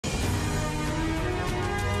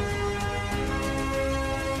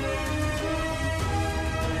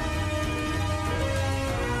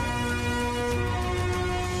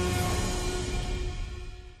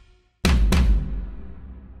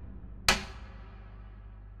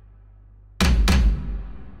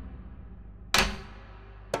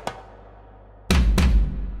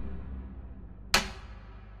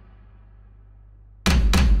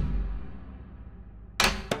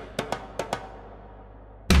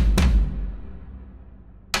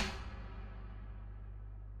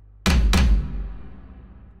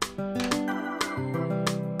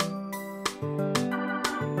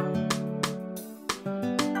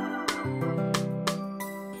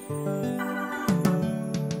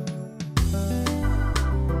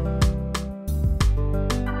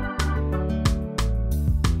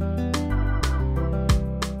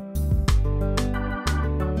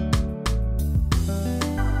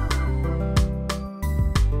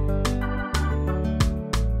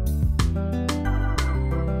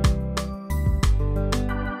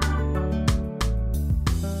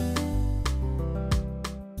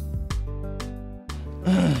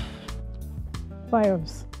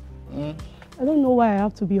Pius, I don't know why I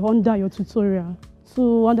have to be under your tutorial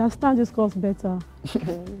to understand this course better.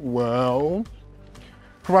 Well,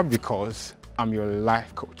 probably because I'm your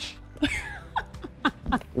life coach.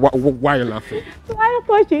 Why are you laughing? Life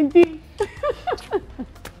coach indeed.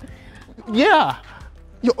 Yeah,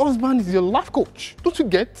 your husband is your life coach. Don't you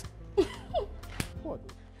get? What?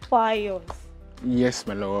 Pius. Yes,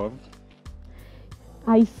 my love.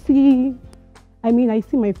 I see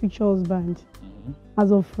my future husband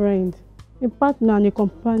as a friend, a partner and a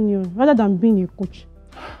companion, rather than being a coach.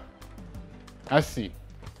 I see.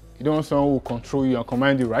 You don't want someone who will control you and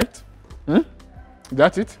command you, right? Is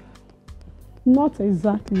that it? Not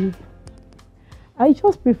exactly. I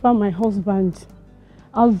just prefer my husband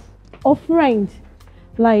as a friend.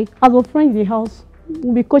 Like, as a friend in the house,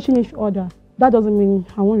 we'll be coaching each other. That doesn't mean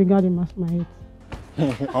I won't regard him as my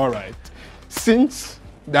head. All right. Since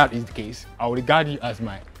that is the case, I will regard you as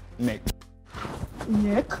my neck.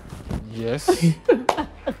 Neck? Yes. Why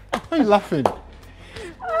are you laughing?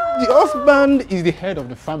 The husband is the head of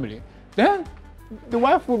the family. Then the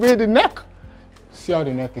wife will be the neck. See how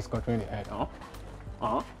the neck is controlling the head,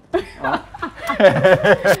 huh?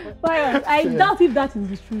 Pius, I doubt if that is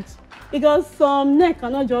the truth. Because some neck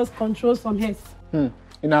cannot just control some heads.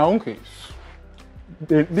 In our own case,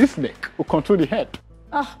 this neck will control the head.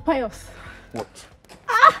 Pius. What?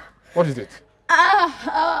 What is it?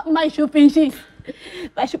 My shoe pinches.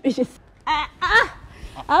 My shoe pinches. I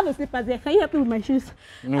have a slipper there. Can you help me with my shoes?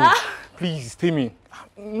 No, please, Timmy.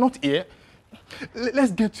 Not here.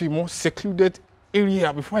 Let's get to a more secluded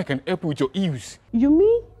area before I can help you with your heels. You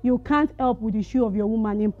mean you can't help with the shoe of your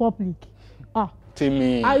woman in public?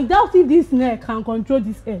 Timmy. I doubt if this neck can control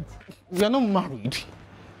this head. We are not married.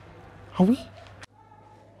 Are we?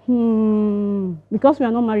 Because we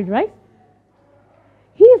are not married, right?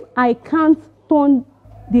 If I can't turn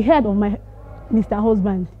the head of my Mr.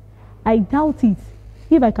 Husband, I doubt it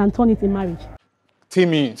if I can turn it in marriage.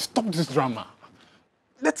 Timmy, stop this drama.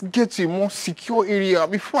 Let's get to a more secure area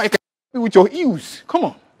before I can help you with your heels. Come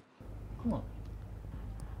on. Come on.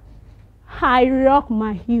 I rock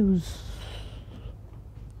my heels.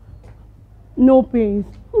 No pains.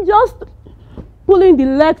 Just pulling the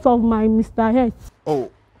legs of my Mr. Head.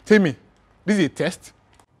 Oh, Timmy, this is a test?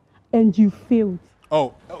 And you failed.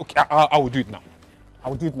 Oh, okay, I will do it now. I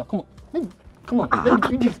will do it now. Come on. Come on.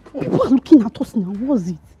 Let me do this. People are looking at us now. What's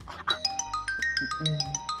it?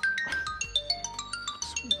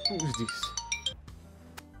 Who is this?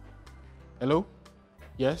 Hello?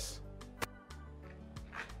 Yes?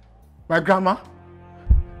 My grandma?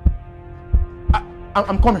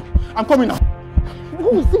 I'm coming. I'm coming now.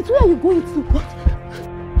 What was it? Where are you going to? What?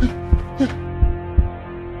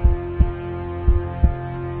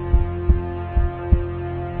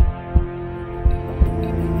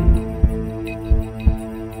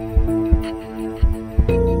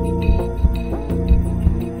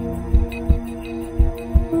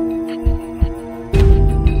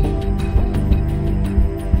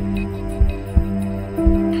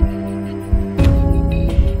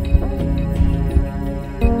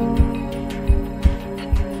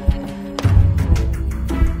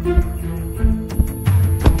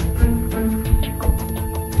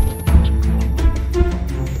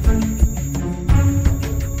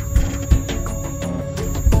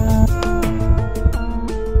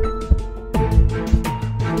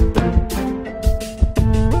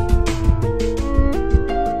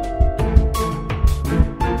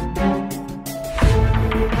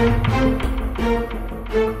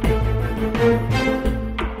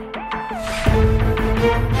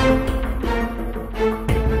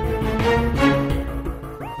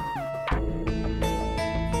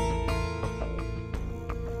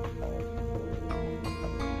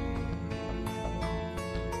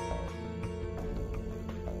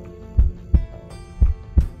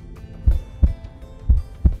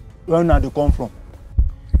 Where now they come from?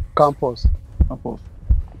 Campus. Campus.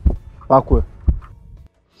 Back where?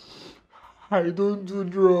 I don't do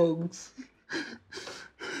drugs.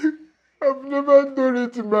 I've never done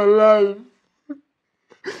it in my life.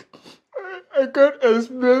 I can't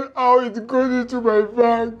explain how it goes into my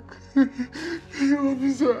bank.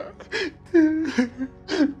 Officer,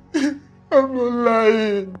 I'm not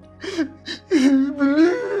lying. Believe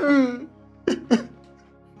me.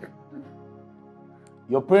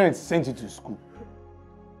 Your parents sent you to school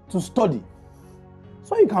to study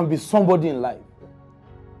so you can be somebody in life.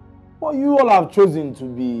 But you all have chosen to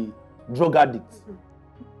be drug addicts.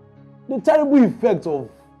 The terrible effects of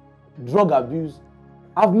drug abuse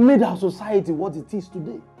have made our society what it is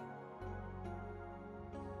today.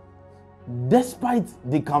 Despite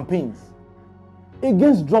the campaigns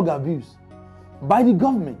against drug abuse, by the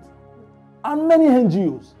government and many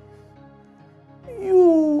NGOs.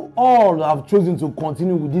 You all have chosen to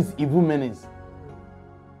continue with this evil menace.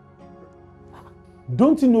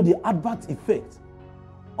 Don't you know the adverse effect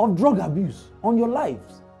of drug abuse on your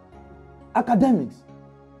lives, academics,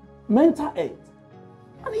 mental health,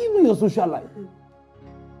 and even your social life?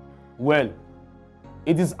 Well,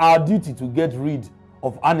 it is our duty to get rid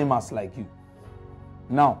of animals like you.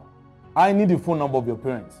 Now, I need the phone number of your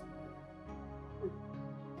parents.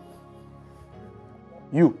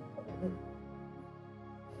 You.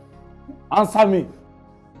 Answer me.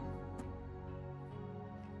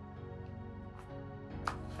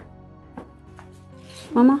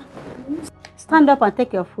 Mama, stand up and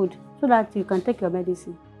take your food so that you can take your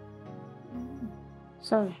medicine.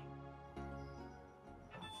 Sorry.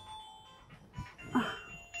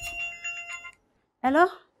 Hello?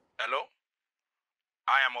 Hello?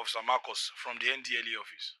 I am Officer Marcus from the NDLE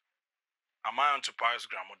office. Am I on to Pius'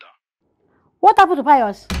 grandmother? What happened to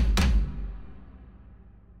Pius?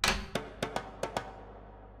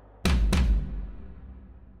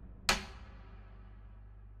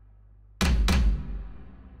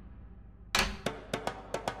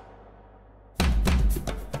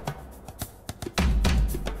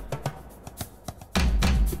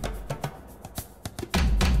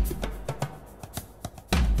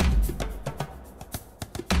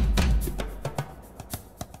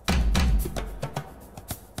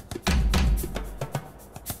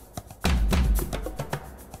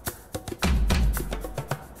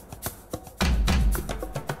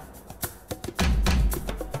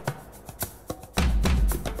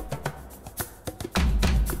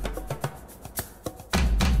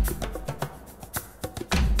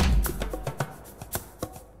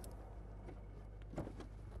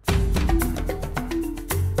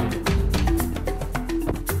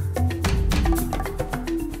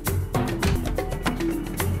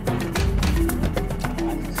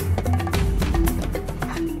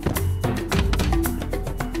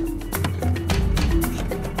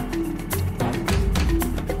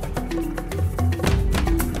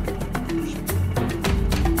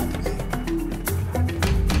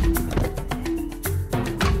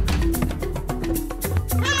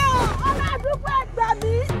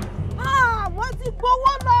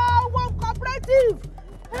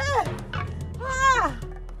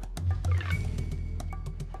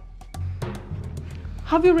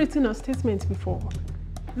 Have you written a statement before?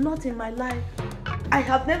 Not in my life. I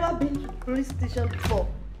have never been to police station before.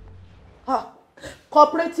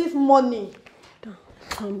 Cooperative money.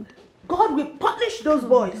 Calm down. God will punish those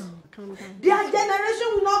boys. Calm down. Their generation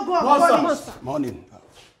will not go unpunished. Morning.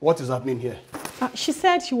 What is happening here? She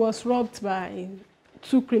said she was robbed by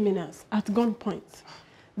 2 criminals at gunpoint.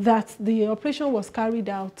 That the operation was carried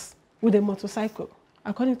out with a motorcycle,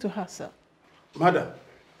 according to her, sir. Madam,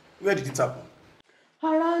 where did it happen?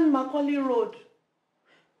 Around Macaulay Road,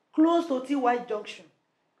 close to T-White Junction.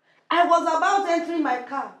 I was about entering my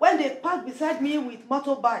car when they parked beside me with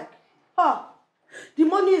motorbike. The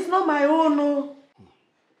money is not my own. No.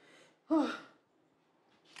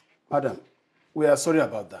 Madam, we are sorry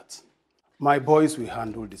about that. My boys will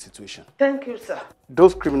handle the situation. Thank you, sir.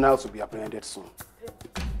 Those criminals will be apprehended soon.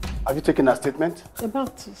 Have you taken a statement?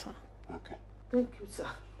 About to, sir. Okay. Thank you, sir.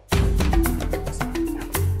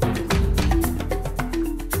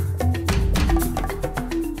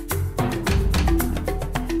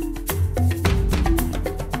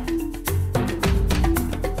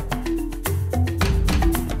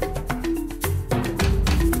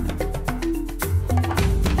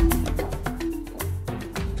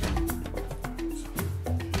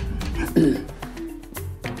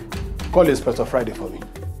 Call Inspector Friday for me.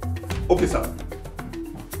 Okay, sir.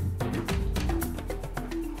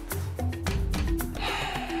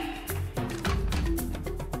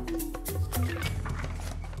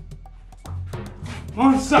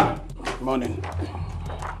 Morning, sir. Morning.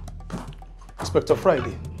 Inspector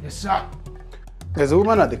Friday. Yes, sir. There's a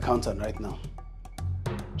woman at the counter right now.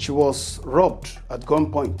 She was robbed at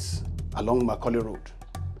gunpoint along Macaulay Road.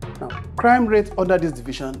 Now, crime rate under this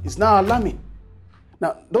division is now alarming.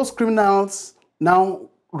 Now, those criminals now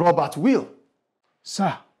rob at will.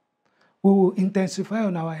 Sir, we will intensify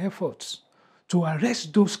on our efforts to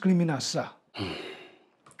arrest those criminals, sir.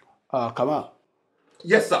 Kamal.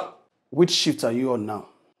 Yes, sir. Which shift are you on now?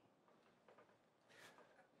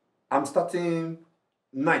 I'm starting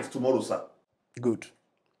night tomorrow, sir. Good.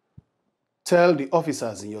 Tell the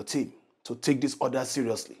officers in your team to take this order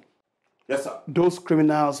seriously. Yes, sir. Those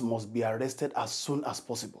criminals must be arrested as soon as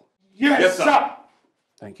possible. Yes, sir.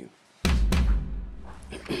 Thank you.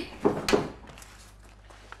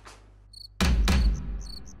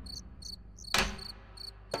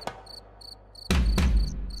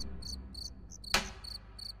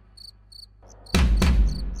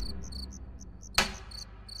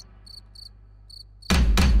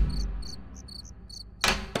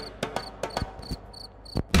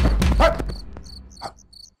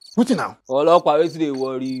 Wetin now? Olokpa, wetin dey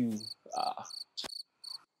worry you?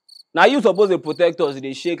 Now you suppose to protect us,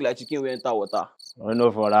 they shake like chicken wey enter water. I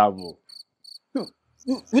know for that, bro.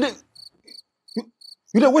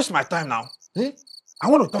 You dey waste my time now. Eh? I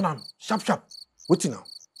want to turn am sharp sharp. Wetin now?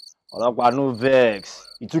 Olokpa, no vex.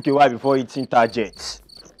 It took a while before hitting target.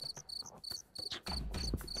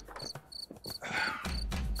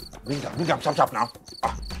 Bring am sharp sharp now.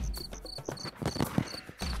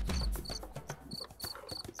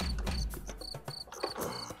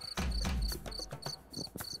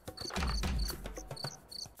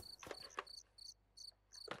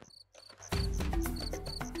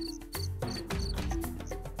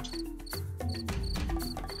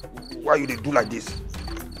 Why you dey do like this?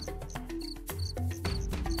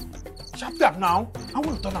 Sharp sharp now. I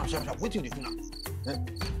want to turn am sharp sharp. Wetin you dey do now? Eh?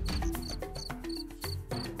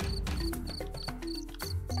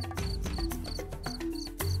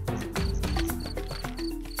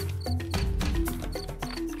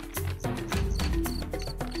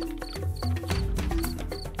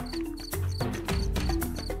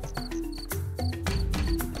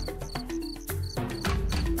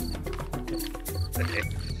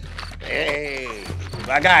 Hey,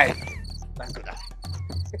 my guy. That's good.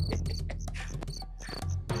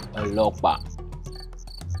 Olokpa.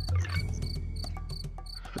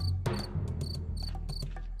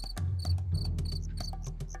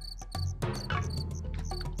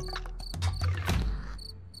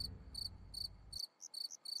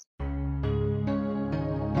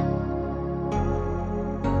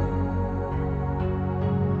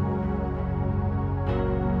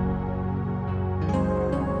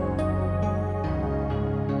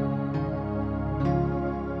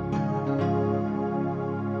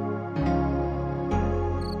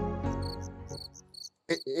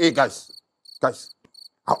 Hey guys,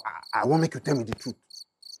 I want make you tell me the truth.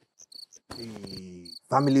 The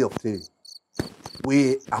family of three,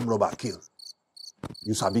 we armed robber kill.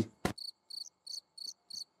 You sabi?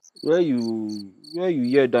 Where you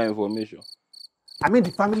hear that information? I mean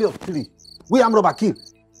the family of three, we armed robber kill.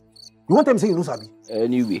 You want them to say you no sabi?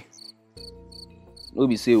 Anyway, no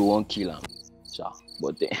be say we won't kill him,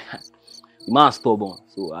 but the man stubborn,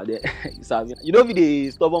 so you sabi. You know, be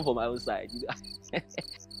the stubborn for my own side.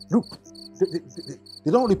 Look,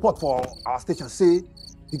 they don't report for our station. Say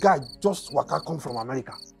the guy just waka come from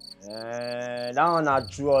America. That one na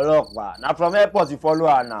true, Olokpa. Now from airport you follow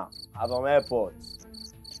her now. I'm from airport.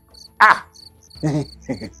 Ah!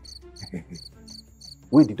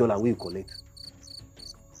 Where the dollar will collect?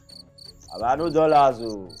 About no dollars,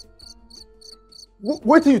 oh.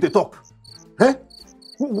 Wait till you talk. Eh?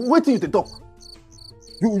 Wait till you talk.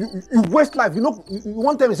 You waste life. You know, you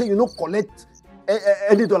want them to say you no collect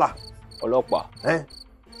any dollar. Olokpa. Eh?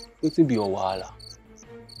 Wetin be your wahala?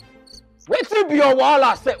 Wetin be your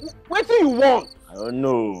wahala, sir? Wetin you want? I don't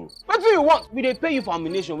know. Wetin you want? We dey pay you for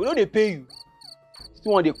ammunition. We no dey pay you.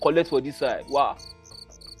 Still want dey collect for this side. Wow.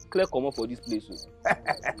 Clear comot for this place.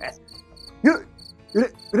 Oh. You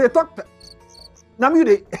dey talk. Now you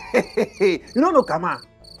dey. You don't know, come on.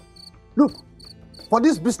 Look, for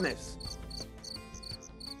this business,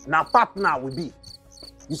 now partner will be.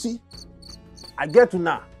 You see, I get to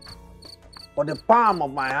now for the palm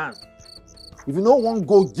of my hand. If you no wan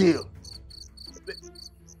go jail,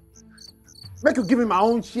 make you give me my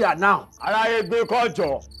own share now. Alaye gbe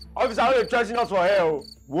culture. Officer wey dey threaten us for here o.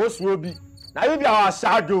 Wo swobi. Na you be our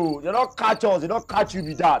shadow. They don't catch us. They don't catch you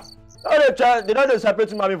with that. They don't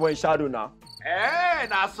separate mommy for a shadow now. Eh,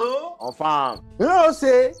 na so. On farm. You know,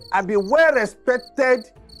 say I be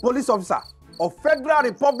well-respected police officer of Federal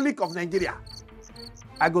Republic of Nigeria.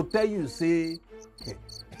 I go tell you, say,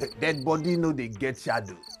 dead body no dey get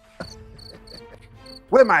shadow.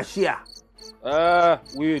 Where my share?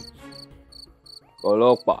 Wait.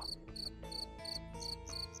 Olokpa.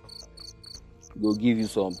 Go give you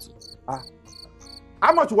something.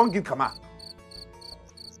 How much you want give Kama?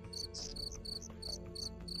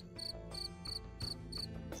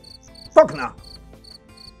 Talk now.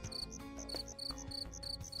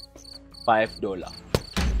 $5.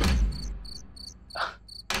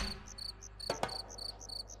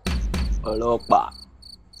 Olokpa.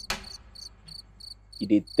 You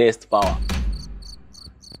dey test power.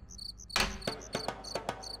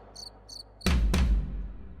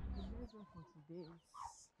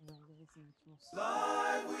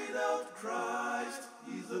 Life without Christ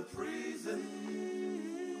is a prison.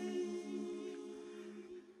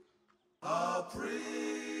 Our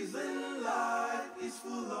prison life is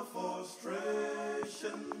full of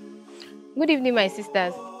frustration. Good evening, my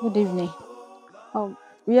sisters. Good evening.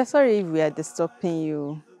 We are sorry if we are disturbing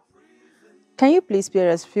you. Can you please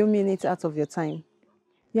spare us a few minutes out of your time?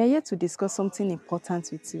 We are here to discuss something important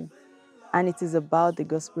with you, and it is about the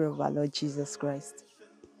gospel of our Lord Jesus Christ.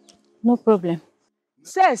 No problem.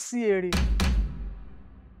 Say, Siri.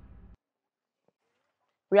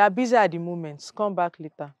 We are busy at the moment. Come back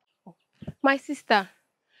later. My sister,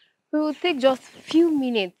 we will take just few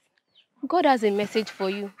minutes. God has a message for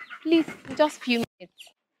you. Please, just few minutes.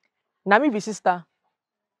 Nami be sister.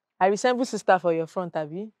 I resemble sister for your front,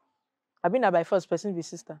 Abi. Abi na by first person be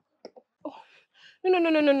sister.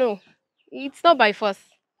 No. It's not by force.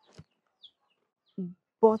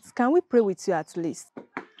 But can we pray with you at least?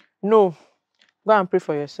 No. Go and pray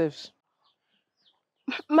for yourselves.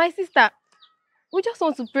 My sister, we just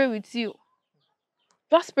want to pray with you.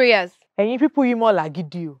 Just prayers. And you people you more like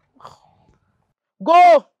you.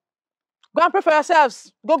 Go! Go and pray for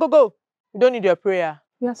yourselves. Go. You don't need your prayer.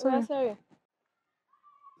 We are sorry.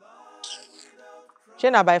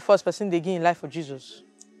 Shana by first person they give in life for Jesus.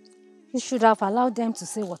 You should have allowed them to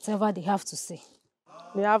say whatever they have to say.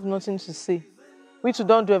 They have nothing to say. We too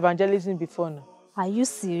don't do evangelism before now. Are you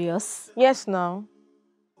serious? Yes, now.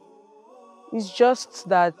 It's just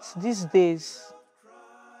that these days,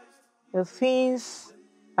 the things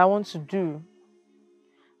I want to do,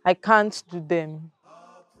 I can't do them.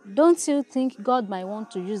 Don't you think God might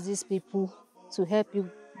want to use these people to help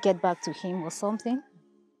you get back to Him or something?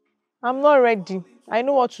 I'm not ready. I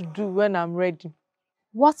know what to do when I'm ready.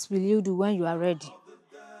 What will you do when you are ready?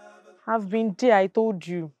 I've been there, I told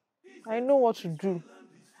you. I know what to do.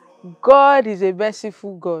 God is a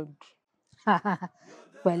merciful God.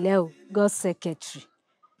 Well, God's secretary.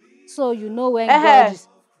 So you know when God is...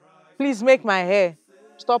 Please make my hair.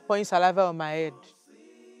 Stop pouring saliva on my head.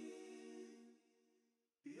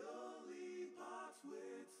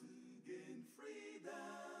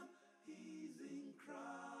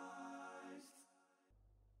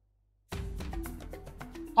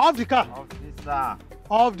 Off the car. Officer.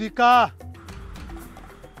 Off the car.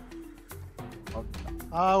 Officer.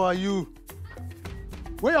 How are you?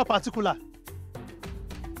 Where your particular?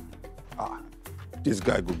 This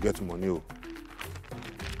guy go get money. Oh.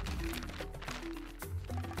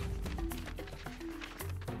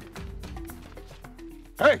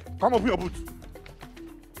 Hey, come up with your boot.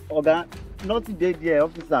 Oga, nothing dead there,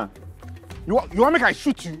 officer. You want make I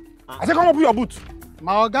shoot you? I say come up with your boot.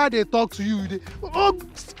 My oga they talk to you. Oh,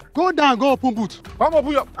 go down, go open boot. Come up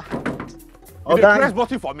with your... You dey press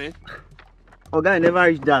button for me? Oga, I never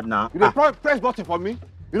reached that now. You dey press button for me?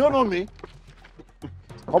 You don't know me?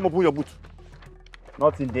 Come open your boot.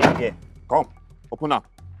 Nothing dead here. Come, open now.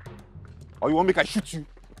 Or you want make I shoot you?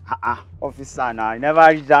 Officer, now I never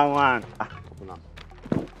reached that one. Open now.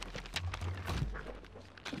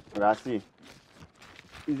 But I see.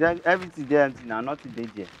 Is there everything there empty now? Nothing dead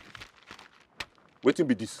here. Wetin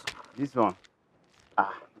be this? This one.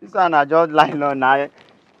 This one I just lying on now.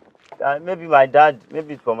 Maybe my dad.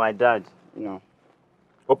 Maybe it's for my dad. You know.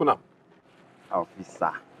 Open up.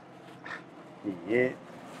 Officer. Yeah.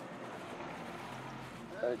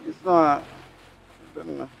 This one. I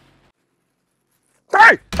don't know.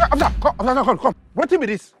 Hey! Officer, come. Wetin be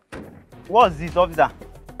this? What's this, officer?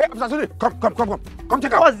 Hey, Officer Sunday, come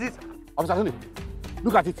check out. What's this? Officer Sunday,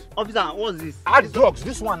 look at it. Officer, what's this? Hard drugs.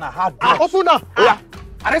 This one are hard drugs. Open now. Yeah.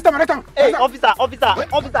 Arrest him. Hey, officer.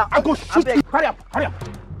 I go shoot you. Hurry up.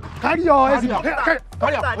 Carry your head.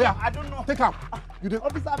 Hurry up. Yeah. I don't know. Take him. You do.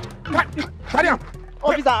 Officer. Carry him.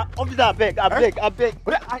 Officer, I beg.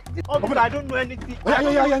 Officer, I don't know anything. Yeah.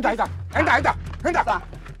 Enter.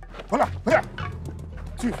 Hold on.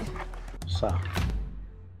 Chief. Sir,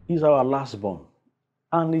 he's our last born,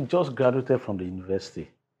 and he just graduated from the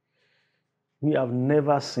university. We have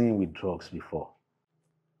never seen with drugs before.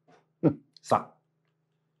 Sir,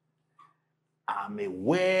 I'm a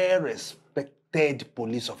well-respected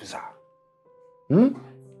police officer.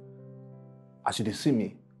 As you see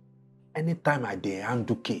me, anytime I dey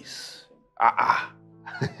handle case, I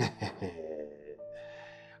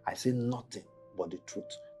say nothing but the truth.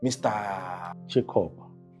 Mr. Jacob,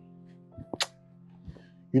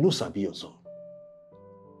 you know sabi your son.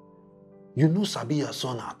 You know sabi your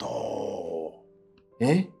son at all.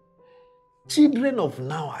 Children of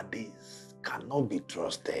nowadays cannot be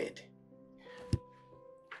trusted.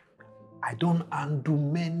 I don't undo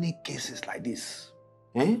many cases like this.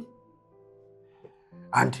 And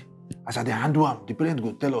as I dey handle them, the parents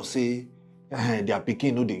go tell us, say, their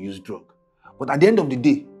pikin no dey use drug. But at the end of the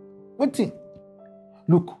day, what thing?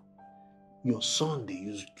 Look, your son dey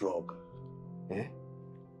use drug.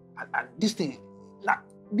 And this thing, like,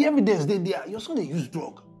 the evidence dey there, your son dey use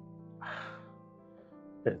drug.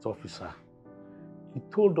 Yes, officer. He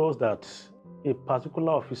told us that a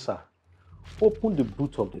particular officer opened the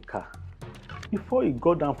boot of the car before he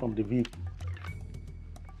got down from the vehicle.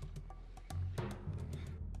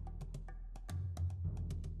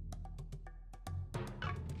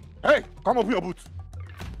 Hey, come open your boot.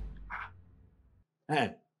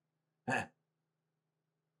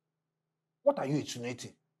 What are you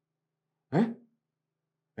insinuating?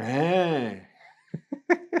 Eh?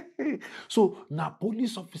 So, na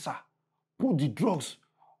police officer put the drugs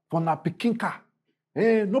for na pikin car.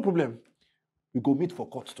 No problem. We go meet for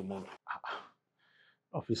court tomorrow.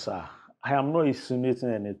 Officer, I am not insinuating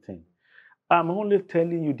anything. I'm only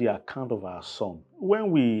telling you the account of our son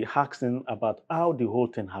when we asked him about how the whole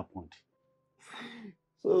thing happened.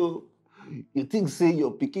 So, you think say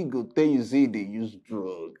your pikin go tell you say they use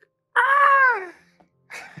drug?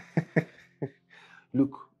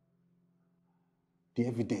 Look, the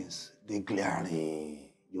evidence, they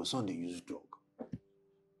glaring. Your son, they use drug.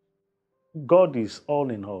 God is all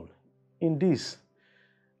in all in this,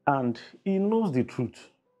 and he knows the truth,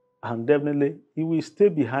 and definitely he will stay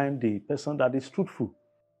behind the person that is truthful.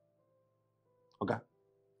 Okay.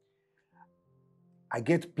 I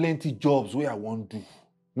get plenty jobs where I want to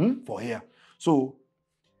do for here. So,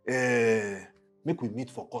 make we meet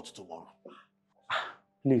for court tomorrow.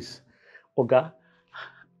 Please, Oga,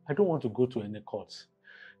 I don't want to go to any court.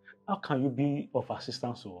 How can you be of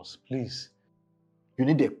assistance to us, please? You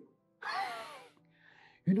need them.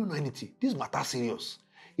 You don't know anything. This matter serious.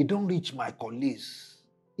 It don't reach my colleagues.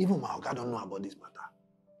 Even my Oga don't know about this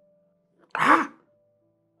matter.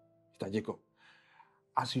 Mr. Jacob,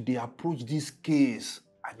 as you dey approach this case,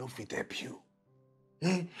 I no fit help you.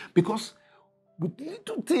 Because with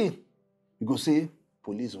little thing, you go say,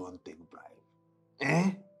 police won't take bribe.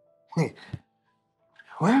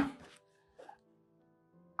 Well,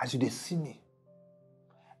 as you dey see me,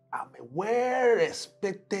 I'm a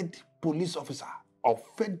well-respected police officer of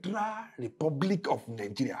Federal Republic of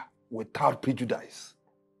Nigeria without prejudice.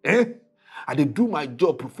 I dey do my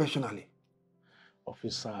job professionally.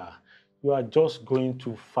 Officer, you are just going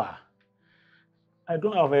too far. I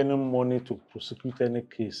don't have any money to prosecute any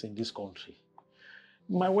case in this country.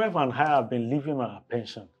 My wife and I have been living on our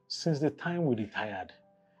pension since the time we retired.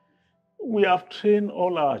 We have trained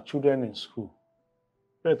all our children in school,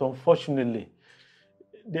 but unfortunately,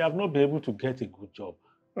 they have not been able to get a good job.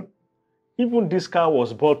 Even this car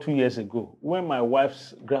was bought 2 years ago when my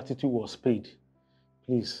wife's gratuity was paid.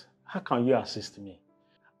 Please, how can you assist me?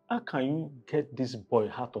 How can you get this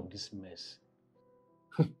boy out of this mess?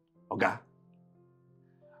 Oga,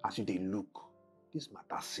 as you dey look, this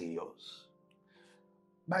matter serious.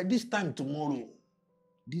 By this time tomorrow,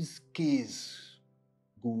 this case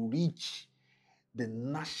go reach the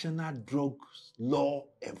National Drugs Law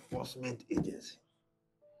Enforcement Agency.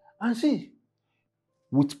 And see,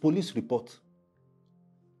 with police report,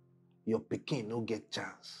 your pikin no get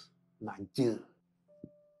chance. Na jail.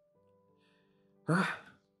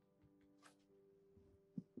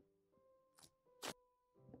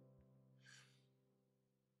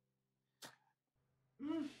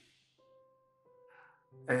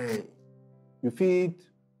 You fit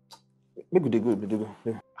make we dey go.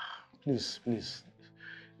 Please, please.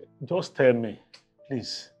 Just tell me,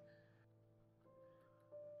 please.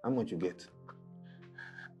 How much you get?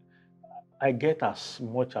 I get as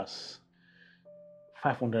much as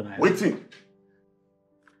 500 naira. Waiting.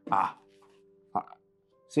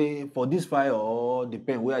 Say for this file or the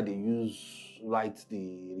pen where they use write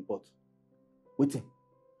the report. Waiting.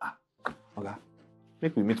 Okay.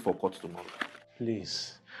 Make we meet for court tomorrow.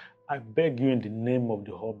 Please, I beg you in the name of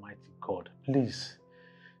the Almighty God, please,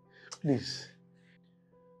 please.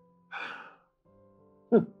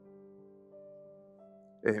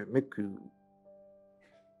 Make you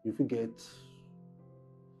forget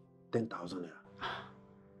 10,000 naira.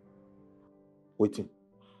 Waiting.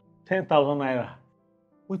 10,000 naira.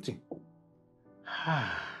 Waiting.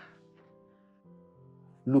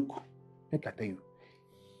 Look, make I tell you.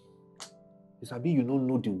 You don't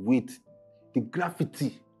know the weight, the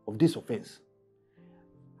gravity of this offense.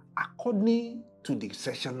 According to the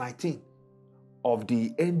section 19 of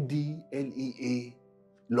the NDLEA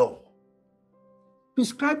law,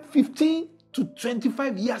 prescribe 15 to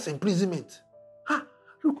 25 years imprisonment.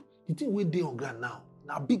 Look, the thing we dey on ground now,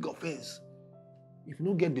 big offense. If you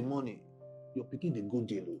don't get the money, your pikin dey go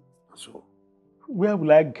jail. So, where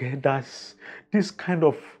will I get this kind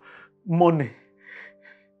of money?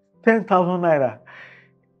 10,000 naira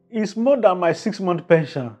is more than my 6-month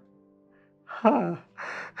pension.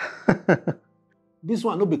 This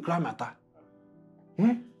one no be crime matter.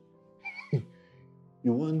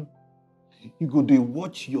 You go dey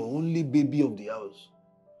watch your only baby of the house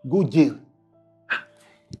go jail.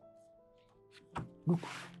 Look,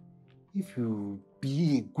 if you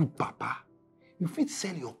be a good papa, you fit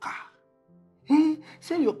sell your car.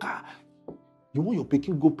 Sell your car. You want your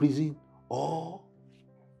pikin go prison or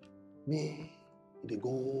me they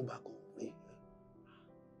go back home.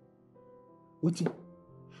 Wetin?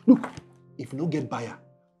 Look, if you no get buyer,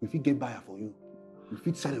 we fit get buyer for you. You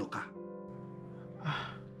fit sell your car.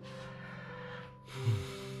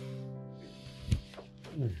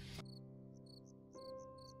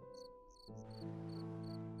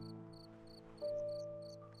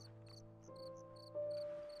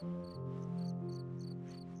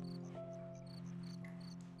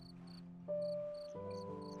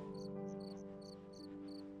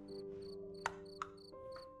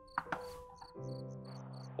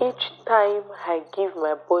 Each time I give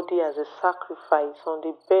my body as a sacrifice on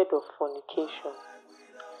the bed of fornication,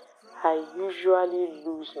 I usually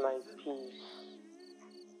lose my peace.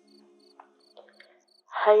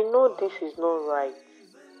 I know this is not right,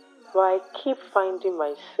 but I keep finding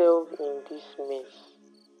myself in this mess.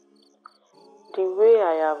 The way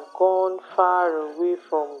I have gone far away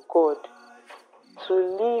from God to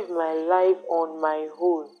live my life on my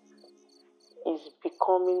own is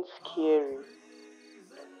becoming scary.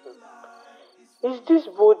 Is this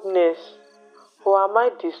boldness, or am I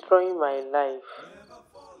destroying my life?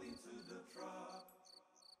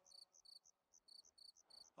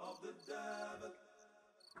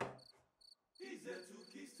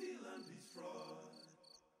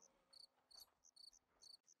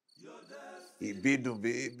 Ibedu,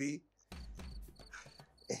 baby.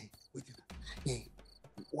 Hey, wait. Hey,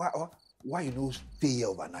 why you no stay here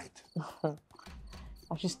overnight?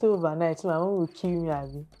 I should stay overnight, so my mom will kill me,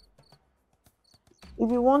 Abby. If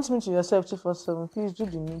you want me to yourself 247, please do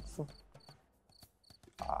the needful.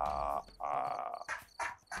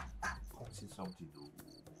 Come see something.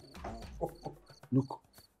 Look,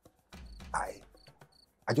 I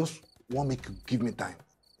just want make you give me time.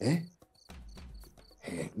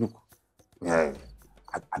 Look, I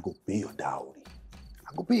go pay your dowry.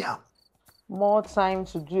 I go pay him. More time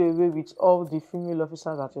to do away with all the female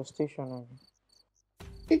officers at your station,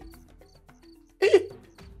 Abby.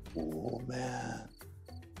 Oh man,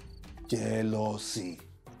 jealousy.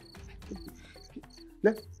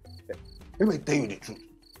 Let me tell you the truth.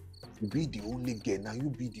 You be the only girl, now you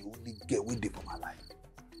be the only girl waiting for my life.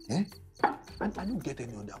 And I don't get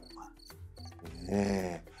any other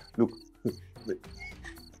woman. Look,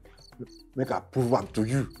 make I prove am to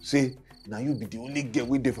you. Say, now you be the only girl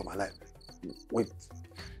waiting for my life. Wait.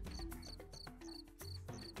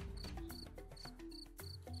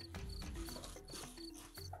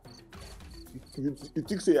 You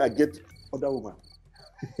think say I get other woman?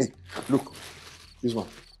 Look, this one.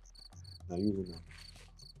 Now you will know.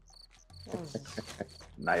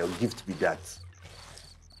 Now your gift be that.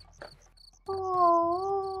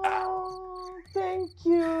 Oh, thank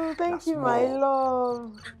you. Thank you, my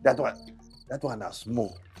love. That one is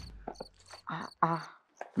small. Ah.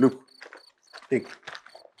 Look, take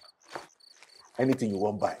anything you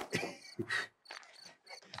want buy.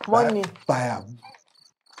 Money. Buy am.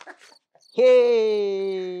 Hey.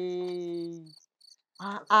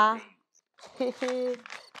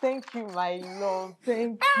 Thank you, my love.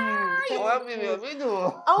 Thank you. Thank you.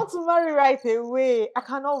 I want to marry right away. I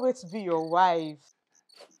cannot wait to be your wife.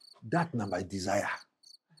 That na my desire.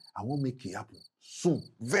 I want make it happen soon.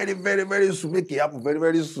 Very, very, very soon. Make it happen very,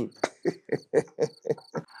 very soon.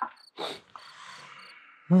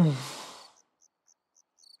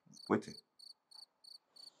 Wait.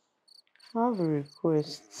 I have a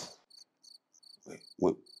request.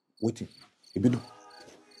 Wait. Ibino.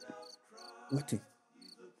 Wait.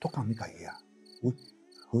 Talk and make I hear.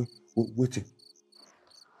 Wait.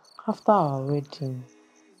 After our wedding,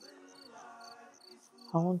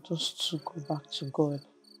 I want us to go back to God.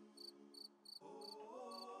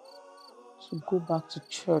 To go back to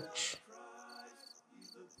church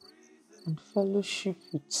and fellowship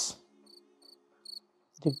with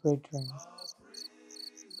the brethren.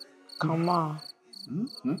 Kama,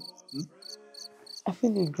 I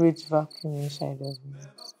feel a great vacuum inside of me.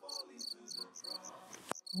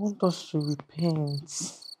 I want us to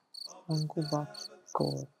repent and go back to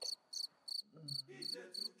God.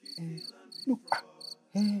 Look,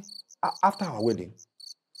 after our wedding,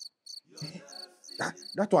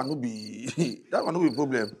 that one no be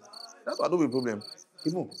problem. That one no be problem.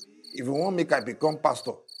 Even if you want make I become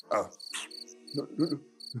pastor,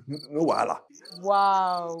 no wahala.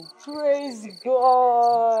 Wow! Praise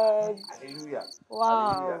God! Hallelujah!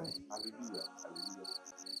 Wow! Hallelujah!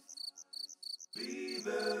 Be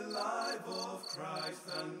the life of Christ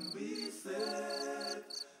and be set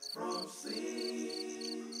from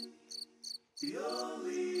sin. The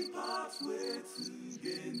only pathway to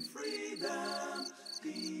gain freedom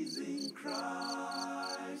is in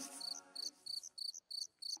Christ.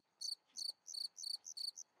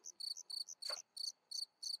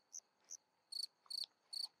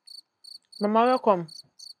 Mama, welcome.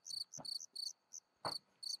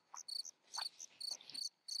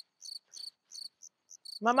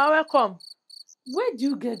 Mama, welcome. Where do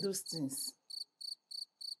you get those things?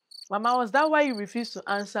 Mama, was that why you refused to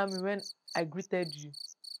answer me when I greeted you?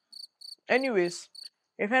 Anyways,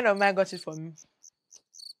 a friend of mine got it for me.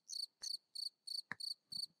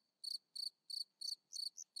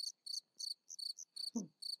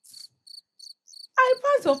 I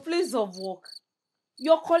passed your place of work.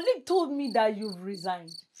 Your colleague told me that you've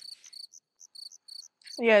resigned.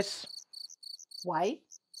 Yes. Why?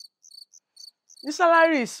 The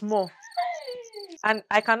salary is small. And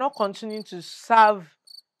I cannot continue to serve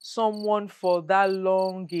someone for that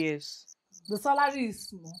long years. The salary is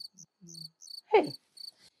small. Hey,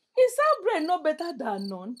 is our bread no better than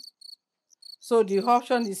none? So the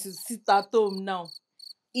option is to sit at home now,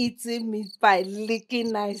 eating meat pie,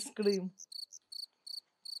 licking ice cream.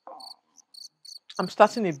 I'm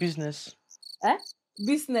starting a business. Eh?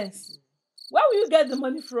 Business? Where will you get the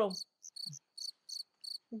money from?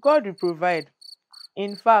 God will provide.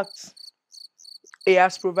 In fact, He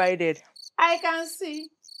has provided. I can see.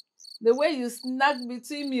 The way you snack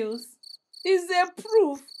between meals is a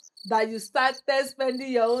proof that you started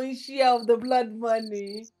spending your own share of the blood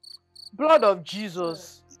money. Blood of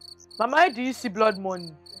Jesus. Mama, where do you see blood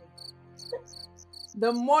money?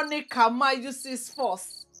 The money Kama uses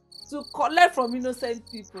first to collect from innocent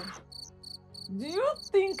people. Do you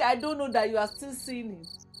think I don't know that you are still seeing him?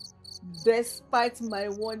 Despite my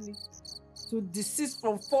warning to desist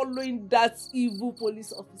from following that evil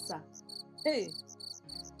police officer. Hey,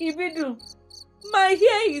 Ibidu, my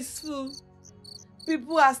hair is full.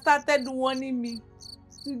 People have started warning me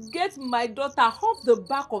to get my daughter off the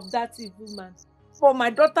back of that evil man. For my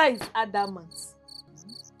daughter is adamant.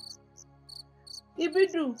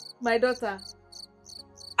 Ibidu, my daughter,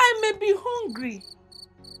 I may be hungry,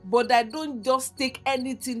 but I don't just take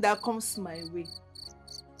anything that comes my way.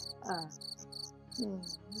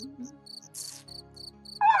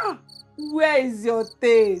 Where is your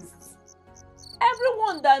taste?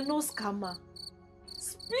 Everyone that knows Kama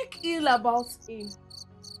speak ill about him.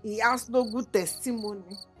 He has no good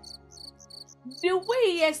testimony. The way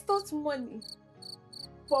he extorts money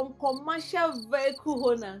from commercial vehicle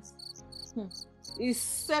owners is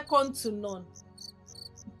second to none.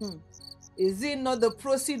 Is it not the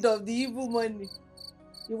proceeds of the evil money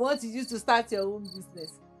you want to use to start your own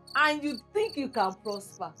business and you think you can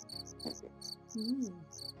prosper?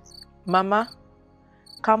 Mama,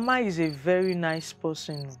 Kama is a very nice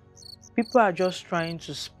person. People are just trying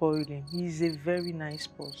to spoil him. He's a very nice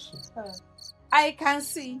person. I can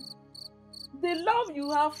see. The love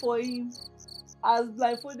you have for him has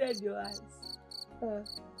blindfolded your eyes.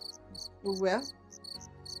 Well,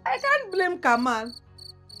 I can't blame Kamal.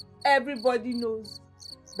 Everybody knows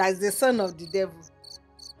that's the son of the devil.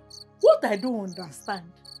 What I don't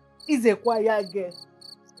understand is a choir girl,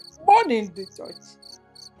 born in the church,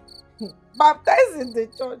 baptized in the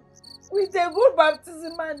church, with a good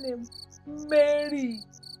baptismal name, Mary,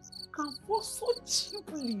 can fall so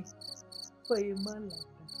cheaply for a man like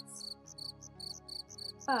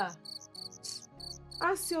that.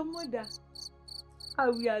 As your mother, I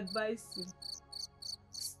will advise you.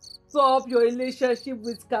 Stop your relationship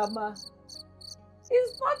with Kama.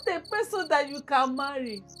 He's not a person that you can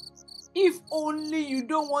marry. If only you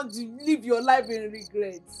don't want to live your life in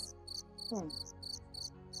regrets.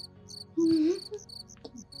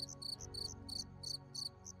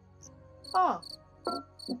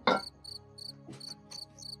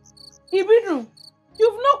 Ibidu,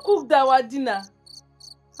 you've not cooked our dinner.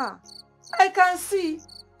 I can see.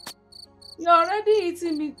 You're already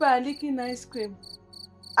eating meat pie and licking ice cream.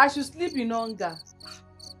 I should sleep in hunger.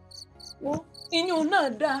 Oh, in your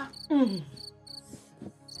nada. You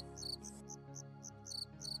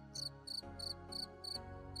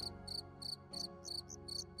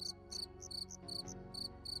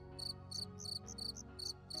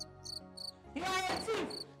are a thief!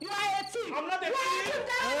 You are a thief! I'm not a thief!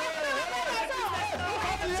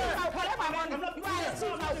 I'll collect my money. You are a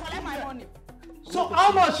thief! I'll collect my money. So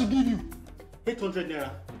how much she give you? 800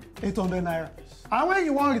 naira. 800 naira. And when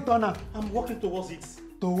you want return her? I'm working towards it.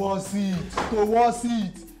 Towards it. Towards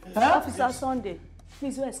it. Officer Sunday,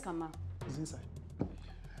 please, where's Kama? He's inside.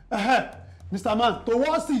 Mr. Man,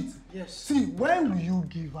 towards it. Yes. See, when will you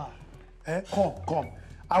give her? Come.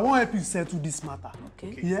 I want help you settle this matter.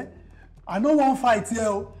 Okay. Yeah? I no wan fight here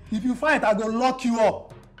o. If you fight, I go lock you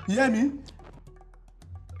up. You hear me?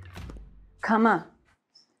 Kama,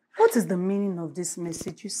 what is the meaning of this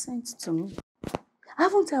message you sent to me?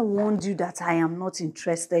 Haven't I warned you that I am not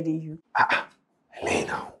interested in you?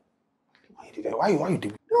 Elena, why you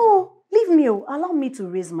doing? No, leave me. Allow me to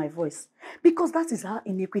raise my voice. Because that is how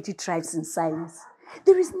iniquity thrives in silence.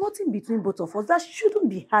 There is nothing between both of us that shouldn't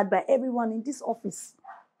be heard by everyone in this office.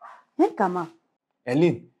 Eh, Kama?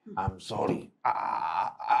 Ellen, I'm sorry.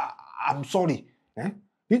 I'm sorry. Eh?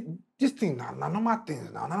 This thing, na normal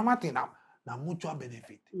things, na normal thing, na mutual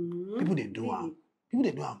benefit. People they do am. People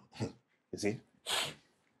they do am. You see?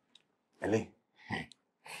 Ellen,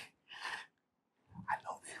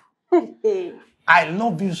 I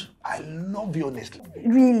love you. I love you honestly.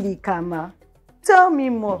 Really, Kama? Tell me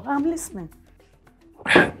more. I'm listening.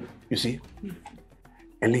 You see?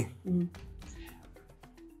 Ellen,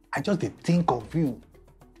 I just dey think of you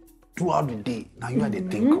throughout the day. Now you are the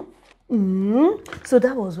think of. So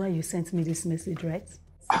that was why you sent me this message, right?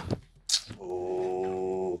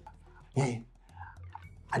 Oh, yeah.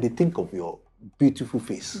 I dey think of your beautiful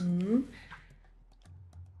face.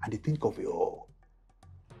 I dey think of your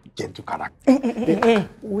gentle character.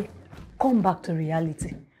 Wait. Come back to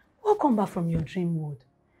reality. Or come back from your dream world.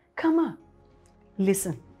 Kama,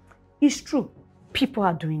 listen. It's true. People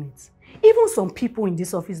are doing it. Even some people in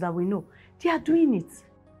this office that we know, they are doing it.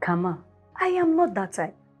 Kama, I am not that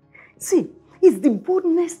type. See, it's the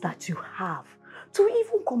boldness that you have to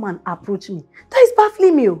even come and approach me that is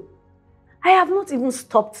baffling me. I have not even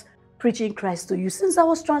stopped preaching Christ to you since I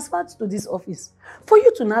was transferred to this office. For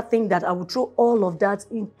you to not think that I will throw all of that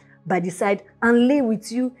in by the side and lay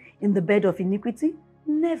with you in the bed of iniquity?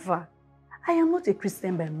 Never. I am not a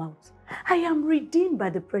Christian by mouth. I am redeemed by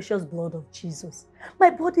the precious blood of Jesus. My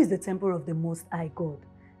body is the temple of the Most High God.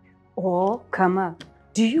 Or, Kama,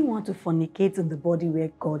 do you want to fornicate in the body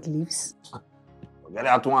where God lives? Forget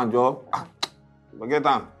that one, Joe. Forget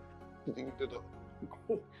that.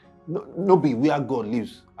 No be where God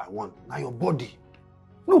lives, I want. Now your body.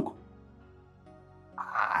 Look,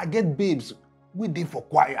 I get babes. We did for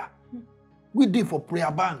choir. We did for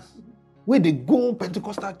prayer bands. We they go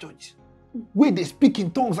Pentecostal church. We they speak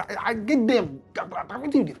in tongues. I get them. What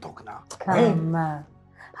do they talk now? Kama,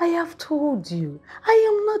 I have told you, I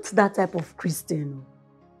am not that type of Christian.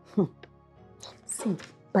 See,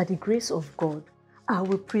 by the grace of God, I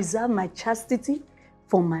will preserve my chastity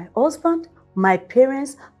for my husband, my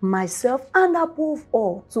parents, myself, and above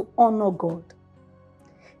all, to honor God.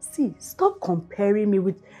 See, stop comparing me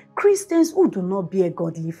with Christians who do not bear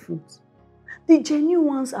godly fruit. The genuine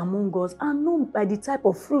ones among us are known by the type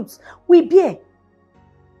of fruits we bear.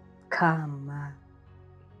 Kama,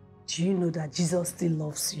 do you know that Jesus still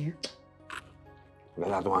loves you?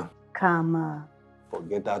 Forget that one. Kama.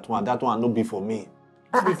 Forget that one. That one no be for me.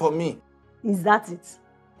 It's be for me. Is that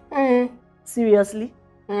it? Seriously?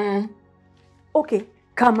 Okay,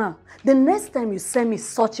 Kama, the next time you send me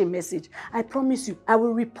such a message, I promise you, I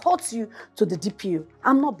will report you to the DPO.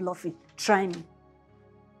 I'm not bluffing. Try me.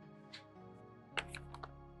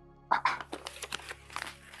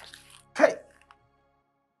 Hey!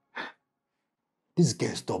 This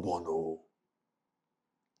girl stubborn, oh.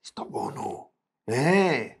 Stubborn, oh.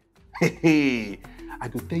 Hey! Hey! I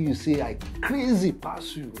could tell you, say, I crazy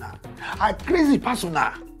pass you now. I crazy pass you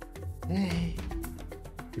now. Hey!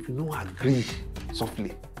 If you don't agree,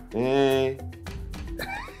 softly. Hey!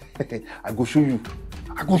 I go show you.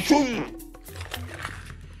 I go show you.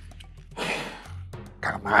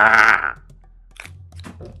 Come on.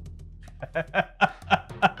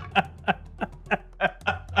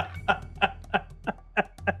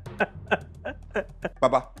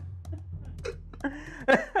 Baba,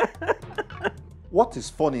 what is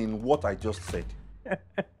funny in what I just said?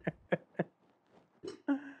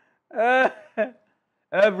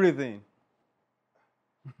 Everything.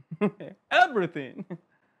 Everything.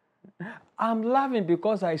 I'm laughing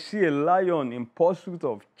because I see a lion in pursuit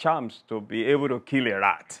of charms to be able to kill a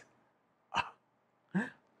rat.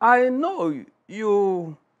 I know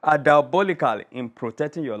you are diabolical in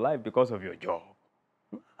protecting your life because of your job.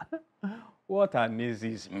 What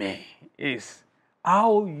amazes me is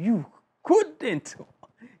how you couldn't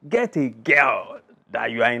get a girl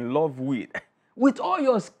that you are in love with all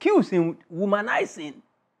your skills in womanizing.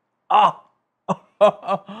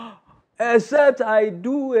 Except I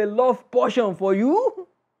do a love portion for you.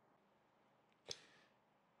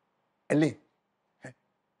 Elaine,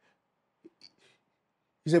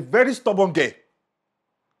 she's a very stubborn girl.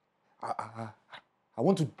 I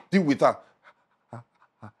want to deal with her.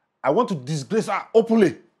 I want to disgrace her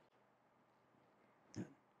openly.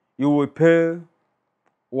 You will pay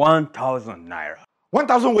 1,000 naira.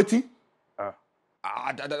 1,000 waiting? Uh,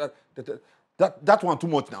 that one too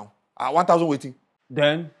much now. 1,000 waiting.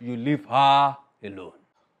 Then you leave her alone.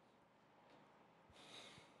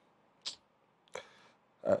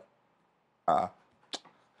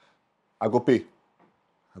 I go pay.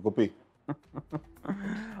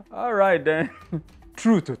 All right then.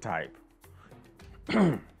 True to type.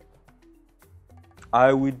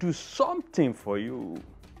 I will do something for you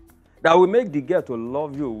that will make the girl to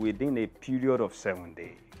love you within a period of 7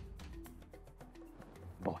 days.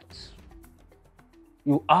 But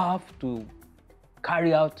you have to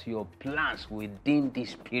carry out your plans within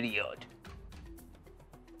this period.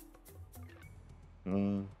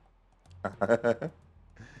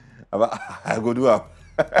 I go do am.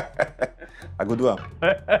 I go do am.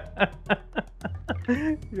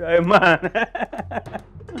 You are a man.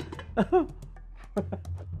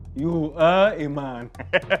 You are a man.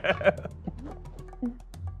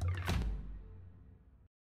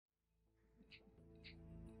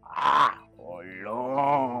 Oh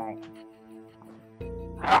Lord.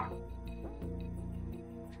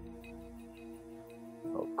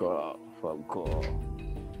 Oh God, for God.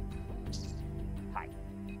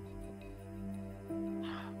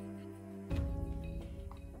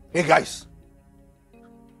 Hey guys.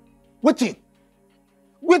 Waiting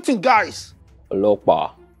guys.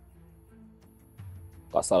 Olopa.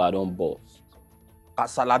 Kasala don burst.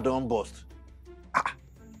 Kasala don burst.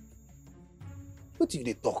 Wetin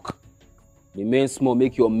they talk? The men small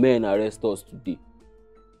make your men arrest us today.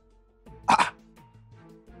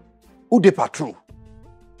 Who dey patrol?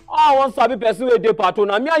 I want sabi person wey dey patrol.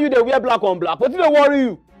 Na me and you dey wear black on black. Wetin dey worry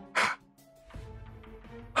you?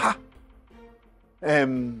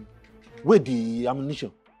 Where the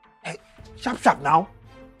ammunition? Hey, sharp now.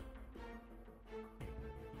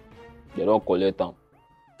 They don't collect them.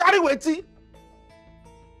 Carry wetin?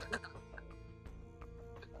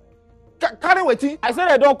 Carry wetin? I said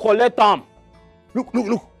they don't collect them. Look.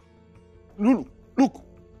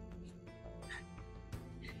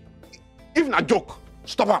 If na joke,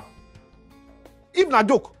 stop am. If na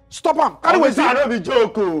joke, stop am. Carry wetin? Officer, no be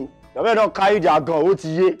joke o. The men don carry their gun. Ó ti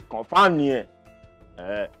yé. Confirm ni ẹ.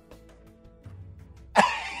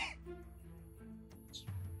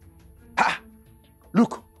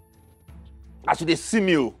 Look, as you dey see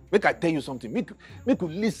me, make I tell you something. Make you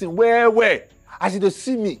listen well. As you dey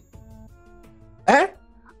see me,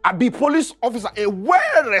 I be police officer, a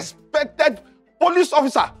well-respected police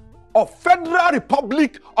officer of Federal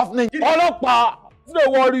Republic of Nigeria. Olopa, wetin dey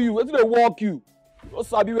worry you? Wetin dey work you? You no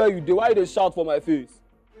sabi where you dey. Why you dey shout for my face?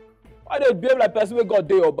 Why you dey behave like person wey God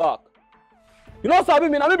dey your back? You no sabi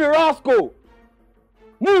me, na me be rascal.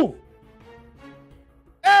 Move!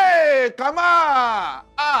 Hey, come on!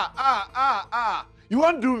 You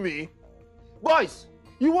won't do me? Boys,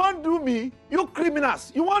 you won't do me? You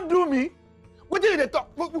criminals, you won't do me? What did they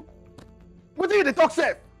talk? What did they talk,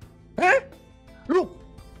 sir? Look,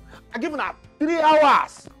 I give you 3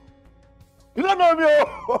 hours. You don't know me,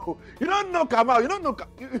 oh. You don't know Kamal. You don't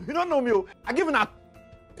know me, oh. I give you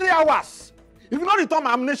 3 hours. If you not return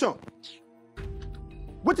my ammunition,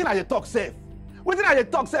 what did I talk, sir? What did I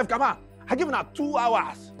talk, sir, Kamal? I give you 2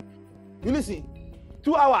 hours. You listen,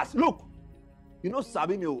 2 hours. Look, you know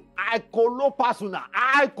sabi me, oh. I colo persona.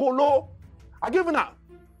 I give you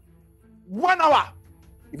 1 hour.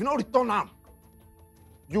 If you not return them,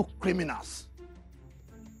 you criminals.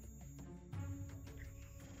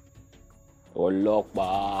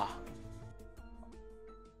 Olopa.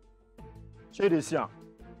 Shey dey see am.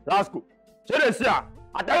 Rascal. Shey dey see am.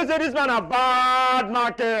 I tell you say this man a bad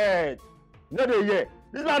market. No dey hear.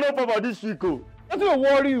 This man no for this week o. Wetin dey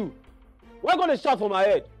worry you? Why gonna shout for my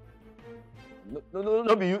head?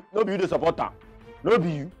 No be you dey support am. No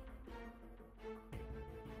be you.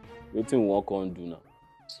 Wetin we wan come do now?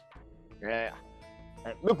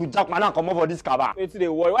 Make we jack man and comot for this kaba. Wetin dey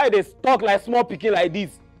worry? Why they talk like small pikin like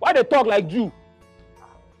this? Why they talk like Jew?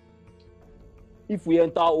 If we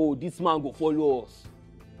enter, this man go follow us.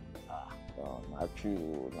 Na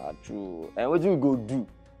true. And wetin we go do?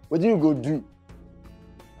 Wetin you go do?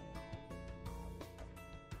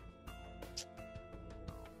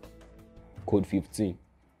 Code 15.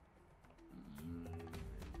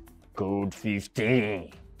 Code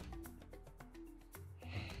 15.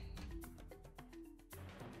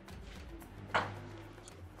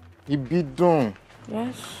 Ibidun.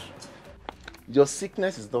 Yes. Your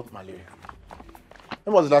sickness is not malaria.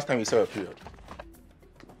 When was the last time you saw your period?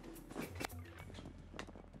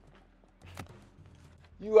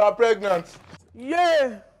 You are pregnant.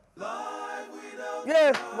 Yeah.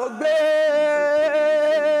 Yeah, Mogbe.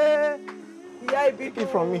 Take it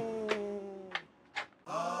from me.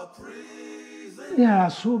 There are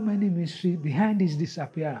so many mysteries behind his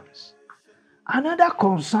disappearance. Another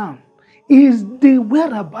concern is the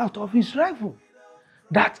whereabouts of his rival,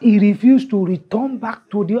 that he refused to return back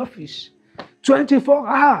to the office 24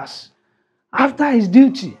 hours after his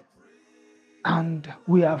duty. And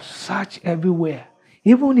we have searched everywhere,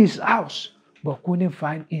 even his house, but couldn't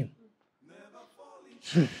find him.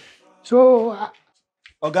 So,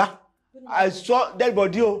 Oga, I saw dead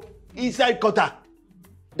body inside Kota.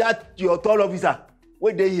 That your tall officer.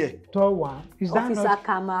 Wait there here. Tall one? Is that Officer not...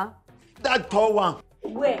 Kama. That tall one.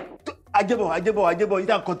 Where? Ajebo,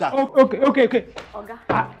 inside Kota. Okay.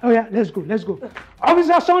 Oga. Oh yeah, let's go.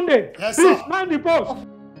 Officer Sunday, yes, please, sir. man the post.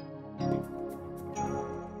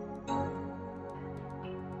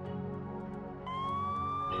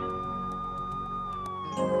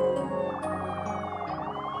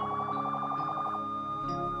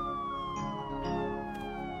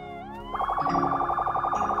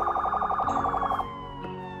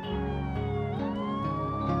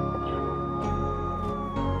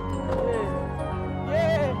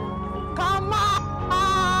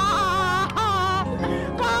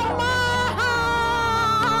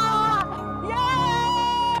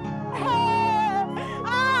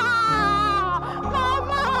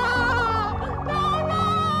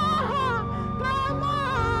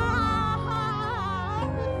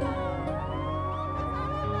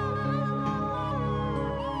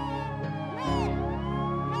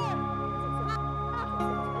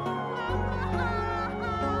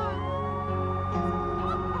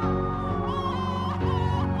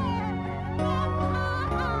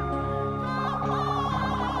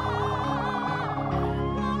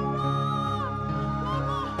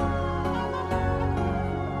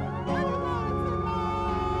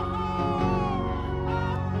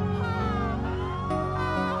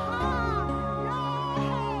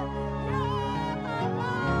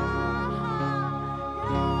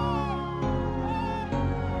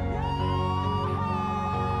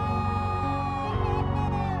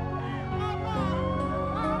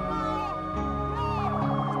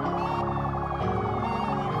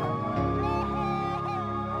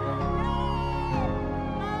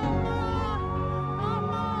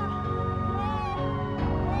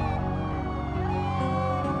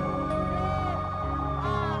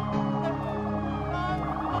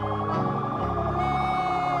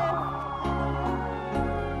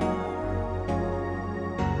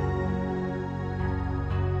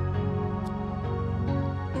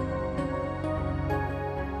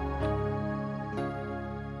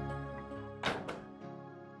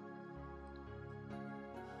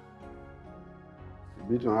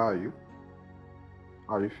 Bijan, how are you?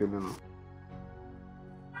 How are you feeling now?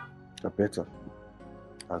 You're better.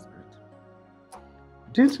 That's great.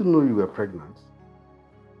 Didn't you know you were pregnant?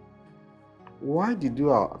 Why did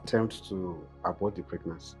you attempt to abort the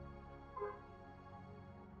pregnancy?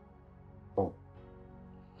 Oh,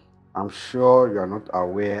 I'm sure you are not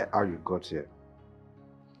aware how you got here.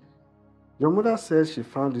 Your mother says she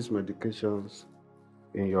found these medications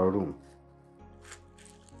in your room.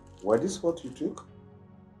 Was this what you took?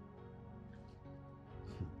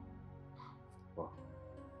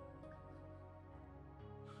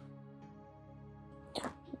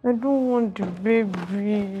 I don't want the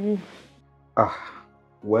baby.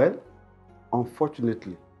 Well,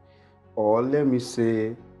 unfortunately, or let me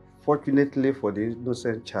say, fortunately for the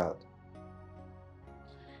innocent child,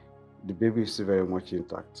 the baby is still very much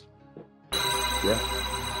intact. Yeah.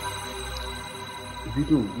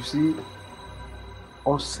 You see,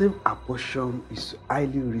 unsafe abortion is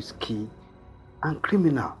highly risky and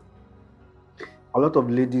criminal. A lot of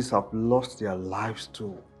ladies have lost their lives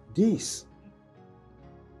to this.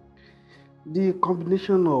 The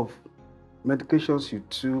combination of medications you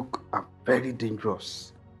took are very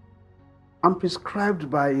dangerous and prescribed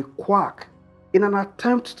by a quack in an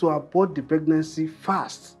attempt to abort the pregnancy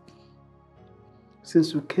fast.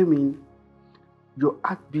 Since you came in, your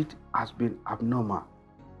heartbeat has been abnormal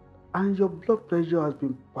and your blood pressure has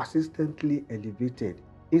been persistently elevated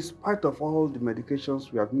in spite of all the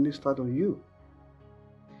medications we administered on you.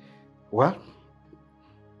 Well,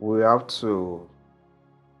 we have to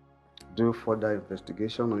do further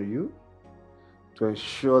investigation on you to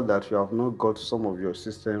ensure that you have not got some of your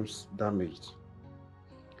systems damaged.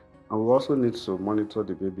 And we also need to monitor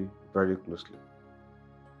the baby very closely.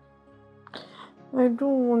 I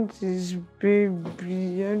don't want this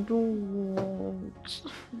baby. I don't want.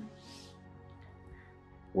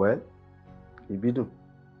 Well, Ibidu,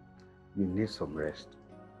 you need some rest.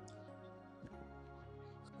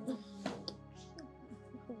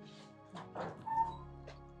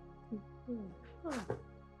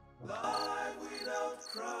 Life without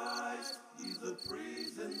Christ is a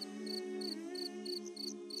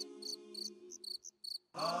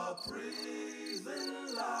Our prison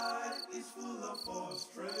life is full of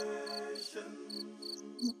frustration.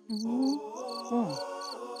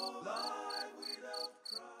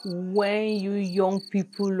 When you young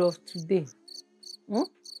people of today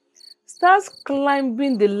start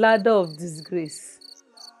climbing the ladder of disgrace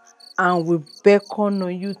and we beckon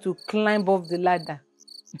on you to climb up the ladder,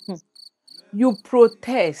 you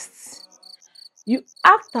protest, you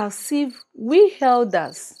act as if we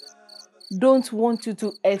elders don't want you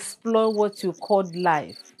to explore what you called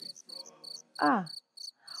life.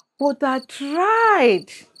 But I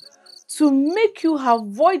tried to make you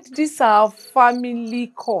avoid this our family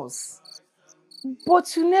cause,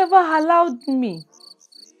 but you never allowed me.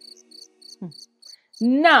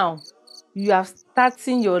 Now you are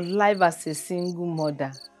starting your life as a single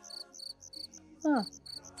mother.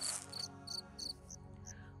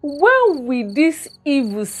 When will this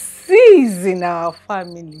evil cease in our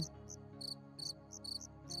family?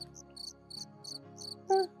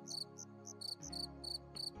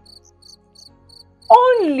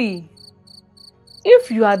 Only if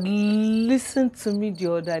you had listened to me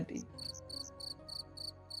the other day.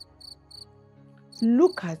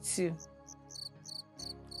 Look at you.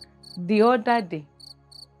 The other day,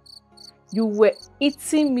 you were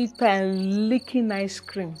eating meat pie and licking ice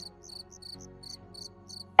cream.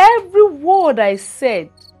 Every word I said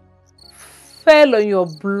fell on your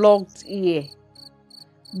blocked ear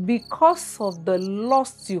because of the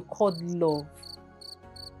lust you called love.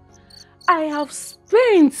 I have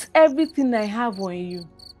spent everything I have on you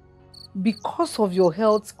because of your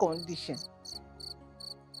health condition.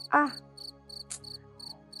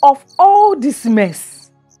 Of all this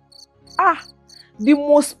mess, the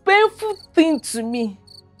most painful thing to me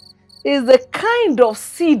is the kind of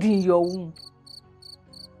seed in your womb.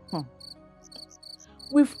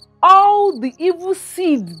 With all the evil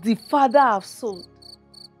seeds the father have sown,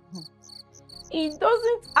 he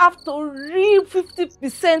doesn't have to reap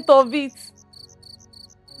 50% of it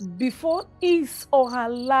before his or her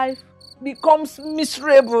life becomes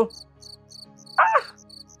miserable.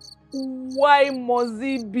 Why must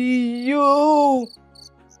it be you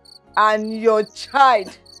and your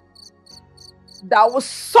child that will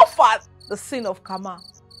suffer the sin of karma?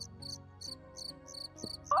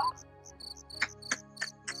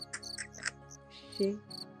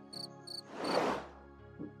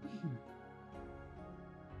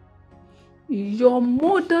 Your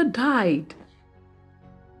mother died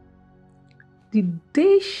the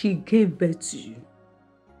day she gave birth to you.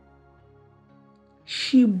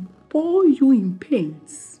 She bore you in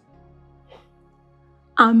pains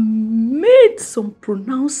and made some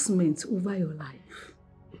pronouncements over your life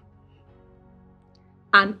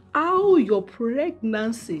and how your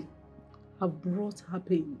pregnancy have brought her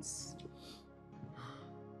pains.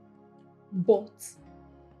 But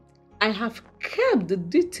I have kept the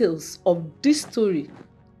details of this story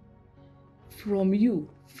from you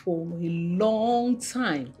for a long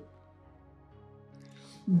time.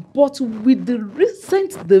 But with the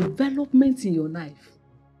recent development in your life,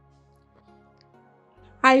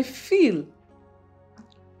 I feel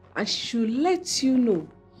I should let you know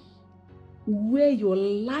where your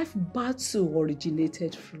life battle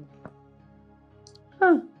originated from.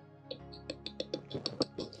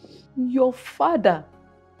 Your father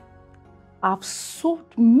have sowed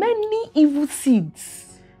many evil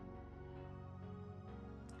seeds,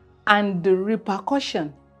 and the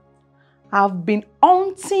repercussion have been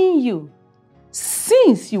haunting you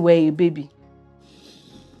since you were a baby.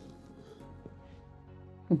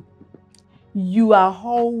 You are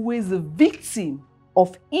always a victim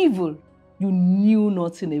of evil you knew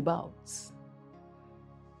nothing about.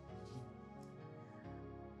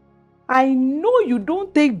 I know you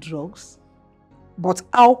don't take drugs, but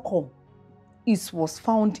alcohol was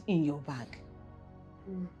found in your bag.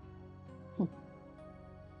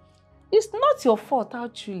 It's not your fault,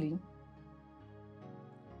 actually.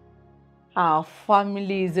 Our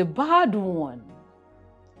family is a bad one,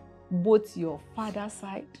 both your father's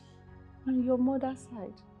side and your mother's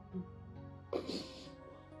side.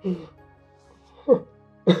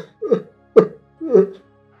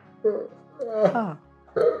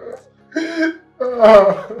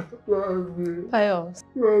 Pious.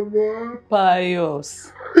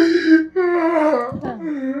 Pious.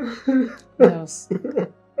 Pious.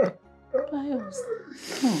 Pious.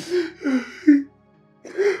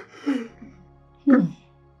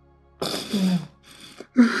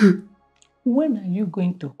 When are you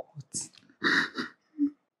going to court?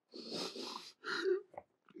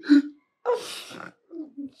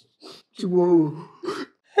 Tomorrow.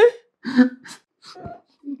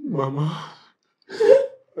 Mama,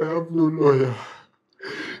 I have no lawyer.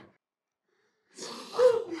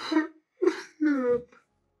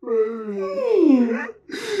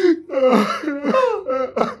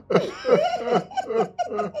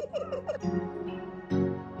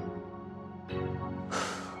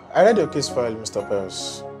 I read your case file, Mr.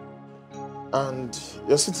 Perez, and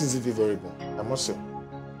your citizenship is very good, I must say.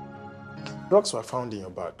 Drugs were found in your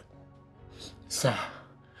bag. Sir,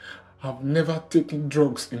 I've never taken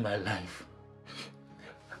drugs in my life.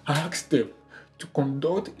 I asked them to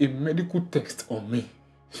conduct a medical test on me.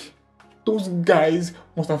 Those guys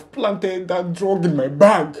must have planted that drug in my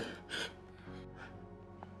bag.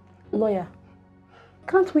 Lawyer,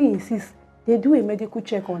 can't we insist they do a medical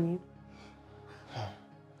check on you?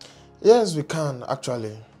 Yes, we can,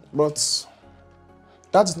 actually. But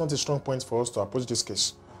that is not a strong point for us to approach this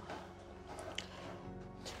case.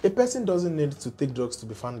 A person doesn't need to take drugs to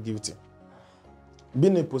be found guilty.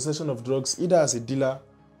 Being in possession of drugs, either as a dealer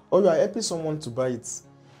or you are helping someone to buy it,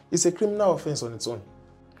 is a criminal offense on its own.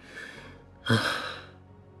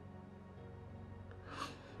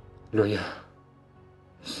 Lawyer,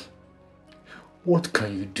 what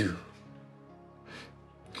can you do?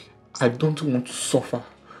 I don't want to suffer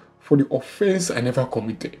for the offense I never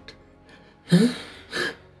committed. Don't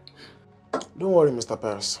worry, Mr.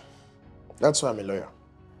 Perez. That's why I'm a lawyer.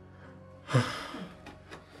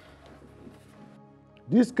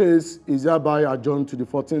 This case is hereby adjourned to the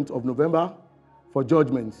 14th of November for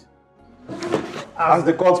judgment. As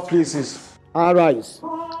the court pleases. Arise.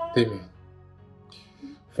 Damien,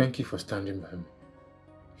 thank you for standing by me.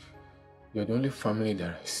 You're the only family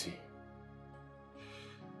that I see.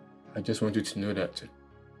 I just want you to know that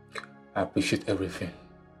I appreciate everything.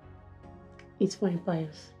 It's fine,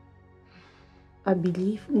 Pius. I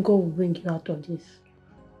believe God will bring you out of this.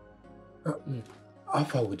 How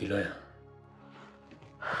far with the lawyer?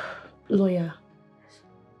 Lawyer,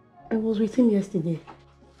 I was with him yesterday.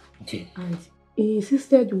 Okay. And he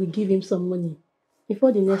insisted we give him some money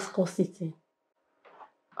before the next court sitting.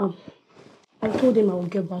 I told him I would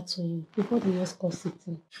get back to him before the next court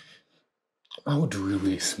sitting. How do we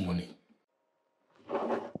raise money?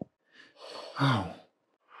 How?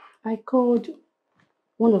 I called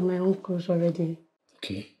one of my uncles already.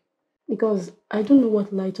 Okay. Because I don't know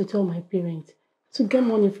what lie to tell my parents to get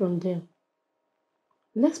money from them.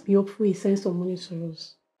 Let's be hopeful he sends some money to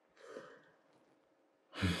us.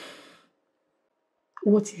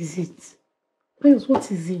 What is it? Pius,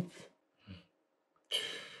 what is it?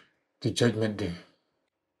 The judgment day.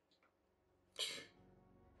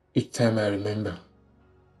 Each time I remember,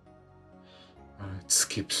 it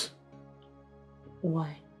skips.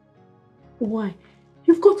 Why? Why?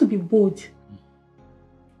 You've got to be bold.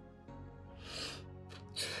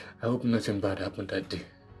 I hope nothing bad happened that day.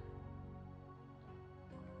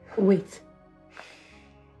 Wait.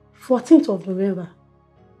 14th of November.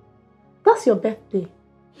 That's your birthday.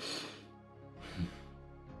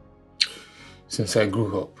 Since I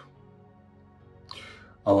grew up,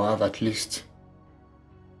 I will have at least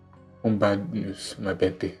one bad news on my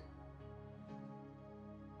birthday.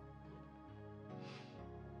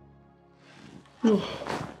 No.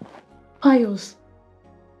 Pius,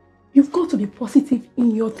 you've got to be positive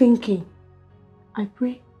in your thinking. I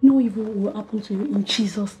pray no evil will happen to you in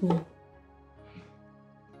Jesus' name.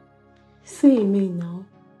 Say amen now.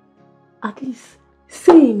 At least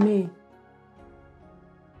say amen.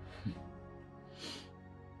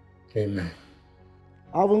 Amen.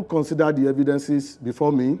 Having considered the evidences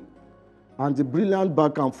before me and the brilliant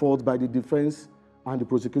back and forth by the defense and the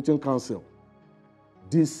prosecuting counsel,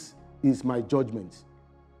 this is my judgment.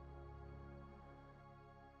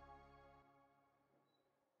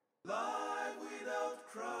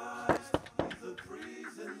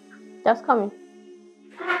 Just coming.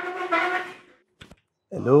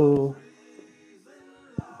 Hello.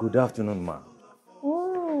 Good afternoon, ma.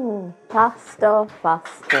 Pastor.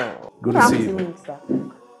 Good to see you. Sir.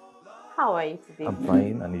 How are you today? I'm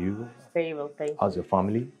fine, and you? Very well, thank you. How's your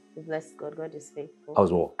family? Bless God. God is faithful.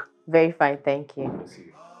 How's work? Very fine, thank you.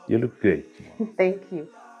 You look great. Thank you.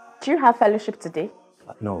 Do you have fellowship today?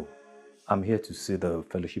 No, I'm here to see the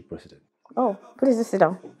fellowship president. Oh, please sit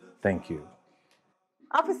down. Thank you.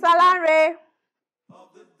 Officer Lanre.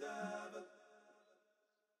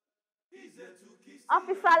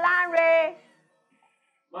 Officer Lanre.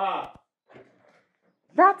 Ma.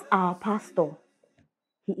 That's our pastor.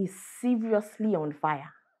 He is seriously on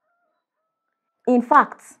fire. In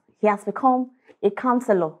fact, he has become a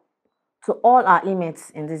counselor to all our inmates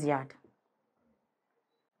in this yard.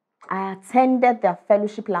 I attended their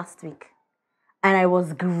fellowship last week, and I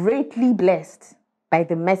was greatly blessed by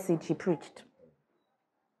the message he preached.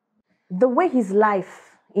 The way his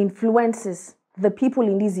life influences the people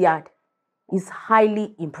in this yard is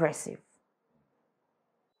highly impressive.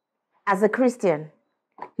 As a Christian,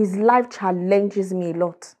 his life challenges me a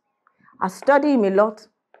lot. I study him a lot,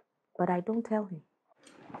 but I don't tell him.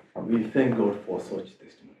 We thank God for such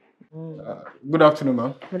testimony. Good afternoon,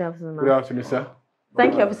 ma'am. Good afternoon, ma'am. Good afternoon, sir.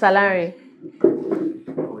 Thank you, Officer Larry.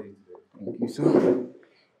 Thank you, sir.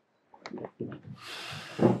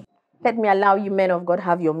 Let me allow you men of God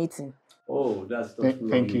have your meeting. Oh, that's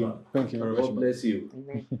Thank you. Thank you very much. God bless you.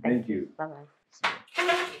 Amen. Thank you. Bye-bye.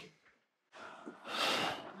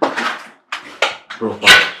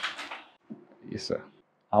 Profile. Yes, sir.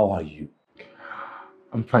 How are you?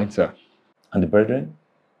 I'm fine, sir. And the brethren?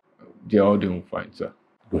 They're all doing fine, sir.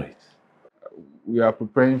 Great. We are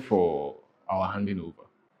preparing for our handing over.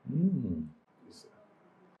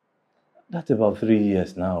 That's about 3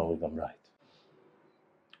 years now, if I'm right.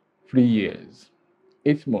 3 years,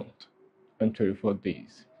 8 months, and 24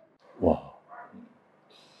 days. Wow.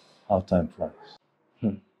 How time flies.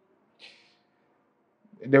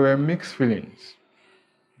 There were mixed feelings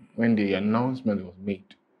when the announcement was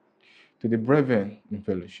made to the brethren in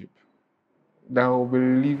fellowship that I will be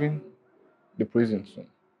leaving the prison soon.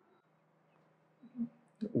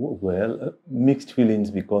 Well, mixed feelings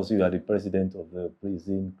because you are the president of the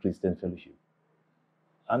prison Christian fellowship.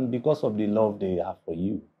 And because of the love they have for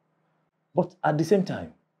you. But at the same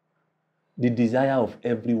time, the desire of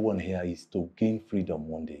everyone here is to gain freedom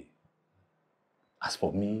one day. As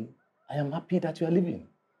for me, I am happy that you are living.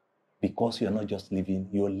 Because you are not just living,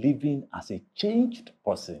 you are living as a changed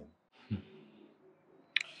person.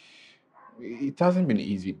 It hasn't been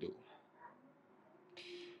easy though.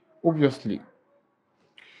 Obviously,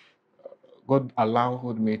 God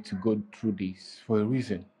allowed me to go through this for a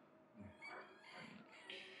reason.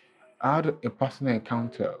 I had a personal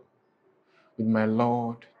encounter with my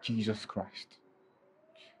Lord Jesus Christ,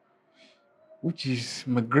 which is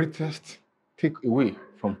my greatest takeaway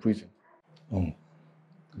from prison.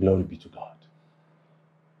 Glory be to God.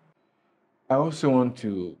 I also want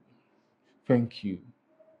to thank you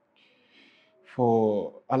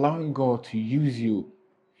for allowing God to use you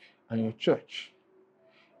and your church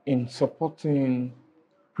in supporting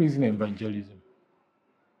prison evangelism.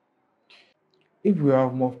 If we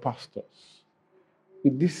have more pastors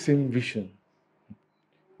with this same vision,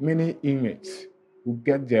 many inmates will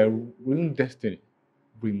get their real destiny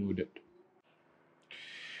remolded.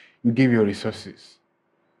 You give your resources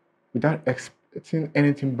without expecting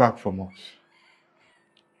anything back from us.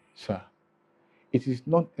 Sir, it is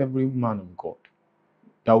not every man of God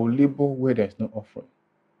that will labor where there is no offering.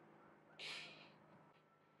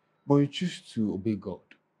 But you choose to obey God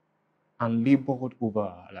and labored over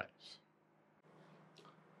our lives.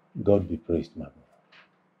 God be praised, my brother.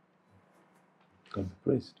 God be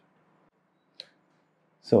praised.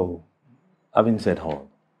 So, having said all,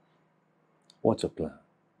 what's your plan?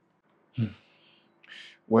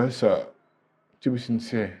 Well, sir, to be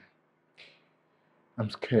sincere, I'm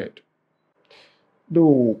scared.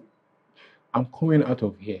 Though I'm coming out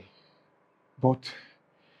of here, but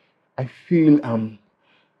I feel I'm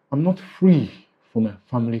not free from my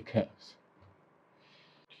family cares.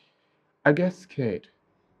 I get scared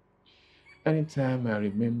anytime I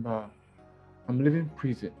remember I'm leaving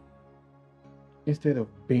prison instead of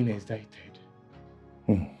being excited.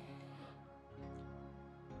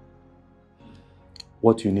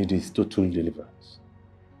 What you need is total deliverance.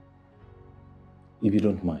 If you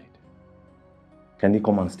don't mind, can you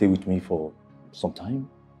come and stay with me for some time?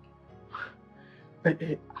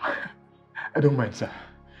 I don't mind, sir.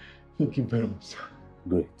 Thank you very much, sir.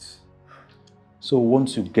 Great. So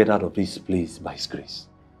once you get out of this place by His grace,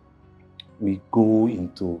 we go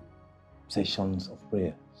into sessions of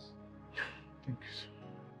prayers. Thank you, sir.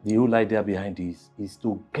 The whole idea behind this is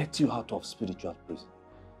to get you out of spiritual prison.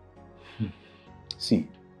 See,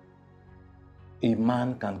 a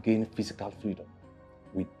man can gain physical freedom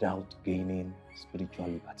without gaining spiritual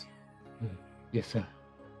liberty. Yes, sir.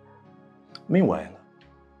 Meanwhile,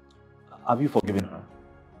 have you forgiven her?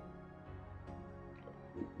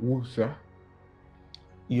 Who, sir?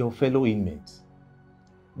 Your fellow inmates.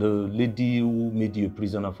 The lady who made you a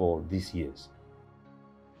prisoner for these years.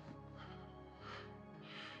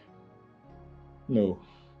 No.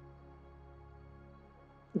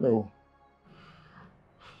 No.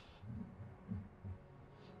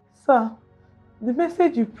 Sir, the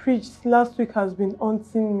message you preached last week has been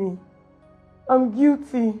haunting me. I'm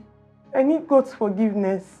guilty. I need God's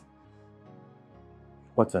forgiveness.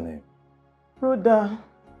 What's her name? Rhoda.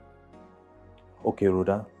 Okay,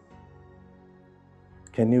 Rhoda.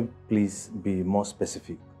 Can you please be more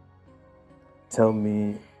specific? Tell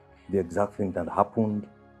me the exact thing that happened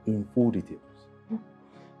in full details.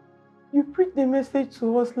 You preached the message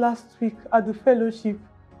to us last week at the fellowship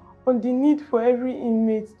on the need for every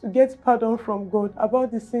inmate to get pardon from God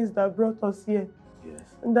about the sins that brought us here. Yes.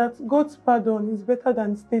 And that God's pardon is better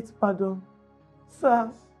than state pardon.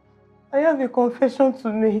 Sir, I have a confession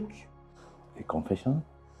to make. A confession?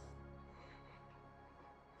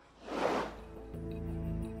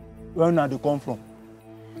 Where now they come from?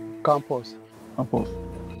 Campus. Campus.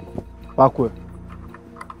 Back where?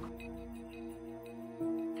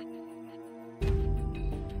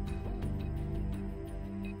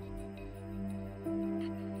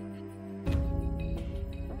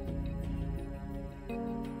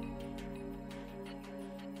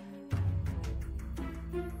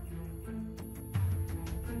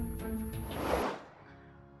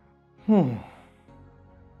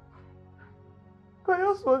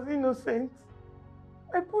 Pius was innocent.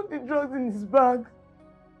 I put the drugs in his bag.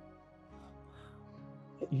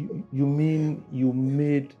 You mean you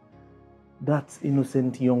made that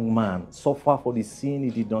innocent young man suffer for the sin he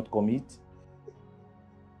did not commit?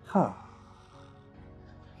 Ha.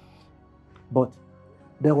 But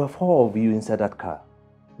there were 4 of you inside that car.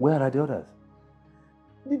 Where are the others?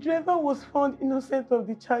 The driver was found innocent of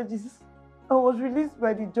the charges and was released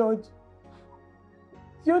by the judge.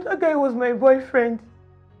 The other guy was my boyfriend.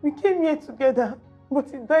 We came here together,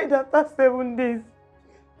 but he died after 7 days.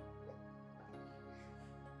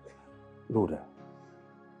 Rhoda,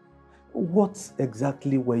 what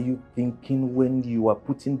exactly were you thinking when you were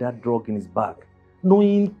putting that drug in his bag,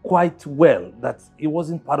 knowing quite well that it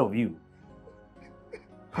wasn't part of you?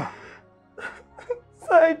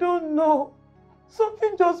 Sir, I don't know.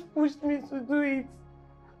 Something just pushed me to do it.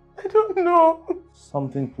 I don't know.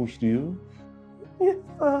 Something pushed you? Yes,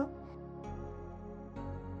 sir.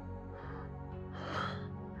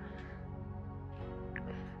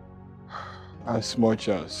 As much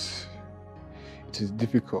as it is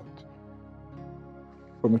difficult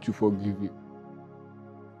for me to forgive you,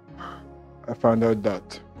 I found out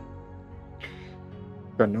that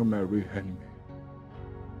you are not my real enemy.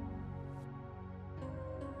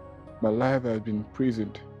 My life has been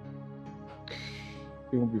imprisoned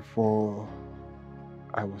even before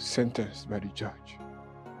I was sentenced by the judge.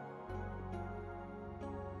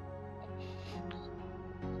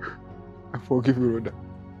 I forgive you, Rhoda.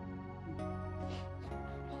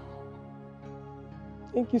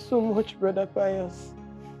 Thank you so much, Brother Pius.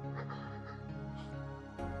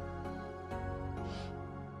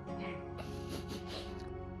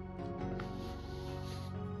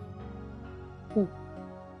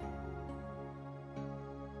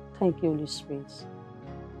 Thank you, Holy Spirit.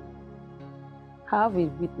 I have a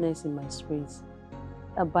witness in my spirit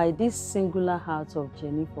that by this singular heart of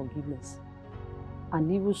genuine forgiveness,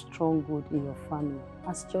 an evil stronghold in your family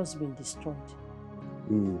has just been destroyed.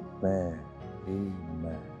 Amen.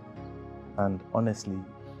 Amen. And honestly,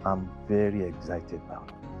 I'm very excited now.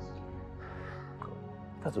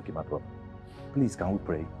 That's okay, my brother. Please, can we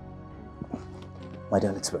pray? My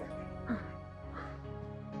dear, let's pray.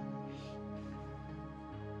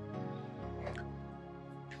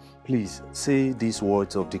 Please, say these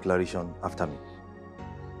words of declaration after me.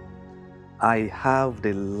 I have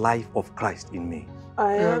the life of Christ in me.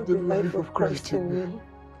 I have the life of Christ in me.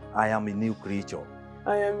 I am a new creature.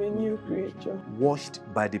 I am a new creature. Washed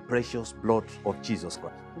by the precious blood of Jesus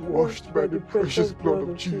Christ. Washed by the precious blood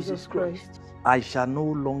of Jesus Christ. I shall no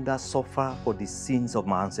longer suffer for the sins of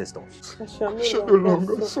my ancestors. I shall no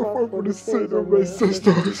longer suffer for the sins of my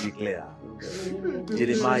ancestors. Declare.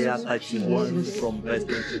 Jeremiah 31 from verse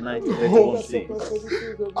 29 to 31 says,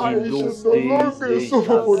 in those days they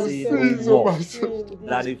shall say no more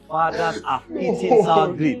that the fathers have eaten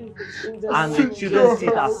sour grape and the children's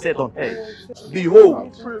teeth are set on edge.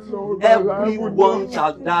 Behold, everyone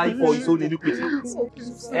shall die for his own iniquity.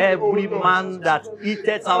 Every man that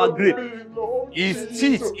eateth sour grape, his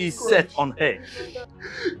teeth is set on edge.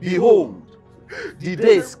 Behold, the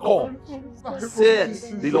days come,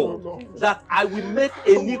 saith the Lord, that I will make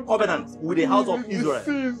a new covenant with the house of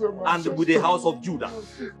Israel and with the house of Judah.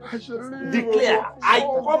 Declare, I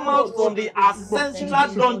come out from the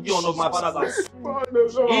ancestral dungeon of my father's house.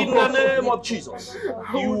 In the name of Jesus,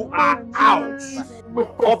 you are out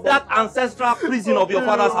of that ancestral prison of your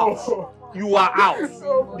father's house. You are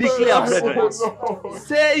out. Declare, brethren.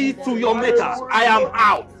 Say it to your maker, I am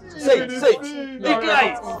out. Say it, say it.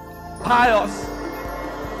 Declare it. Pious,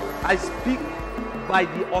 I speak by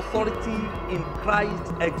the authority in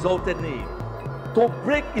Christ's exalted name to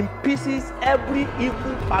break in pieces every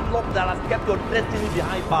evil padlock that has kept your destiny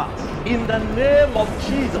behind bars. In the name of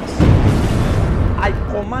Jesus, I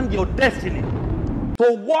command your destiny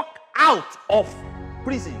to walk out of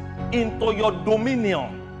prison into your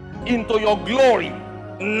dominion, into your glory.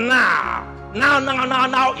 Now,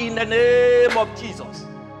 in the name of Jesus.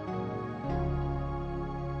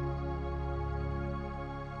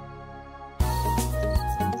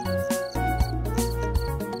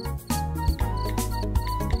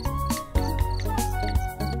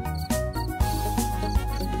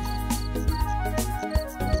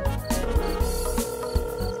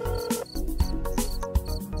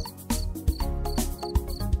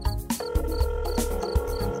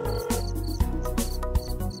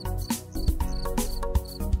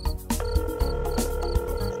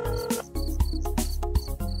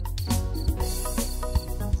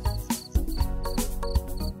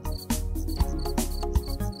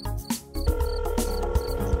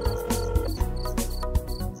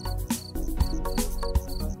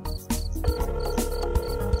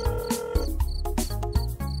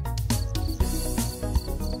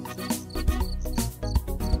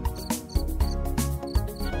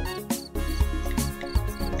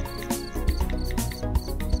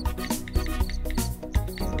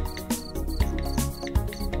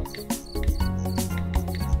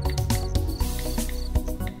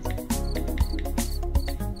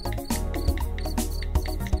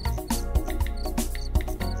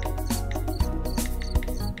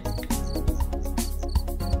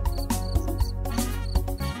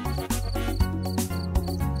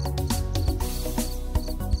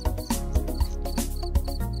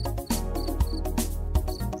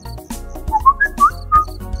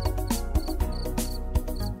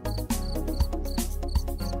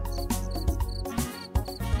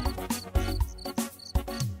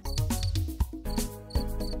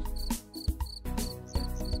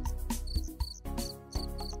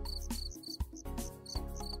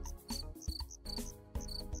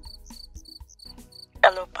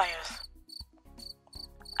 Hello, Pius.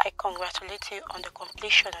 I congratulate you on the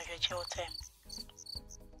completion of your jail term.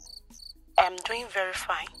 I am doing very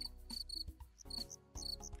fine.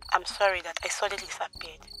 I'm sorry that I suddenly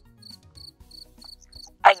disappeared.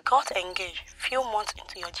 I got engaged few months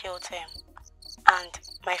into your jail term, and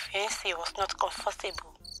my fiancé was not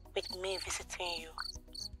comfortable with me visiting you.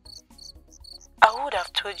 I would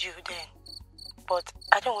have told you then, but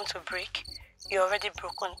I don't want to break your already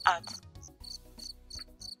broken heart.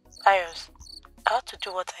 Pius, I had to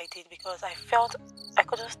do what I did because I felt I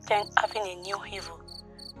couldn't stand having a new evil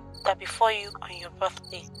that before you on your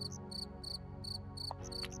birthday.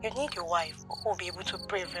 You need a wife who will be able to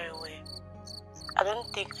pray very well. I don't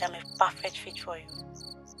think I am a perfect fit for you.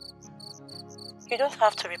 You don't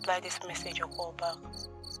have to reply this message or call back.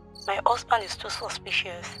 My husband is too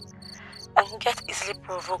suspicious and gets easily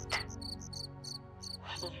provoked.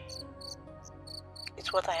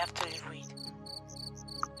 It's what I have to live with.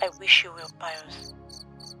 I wish you well, Pius.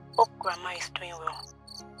 Hope Grandma is doing well.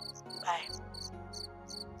 Bye.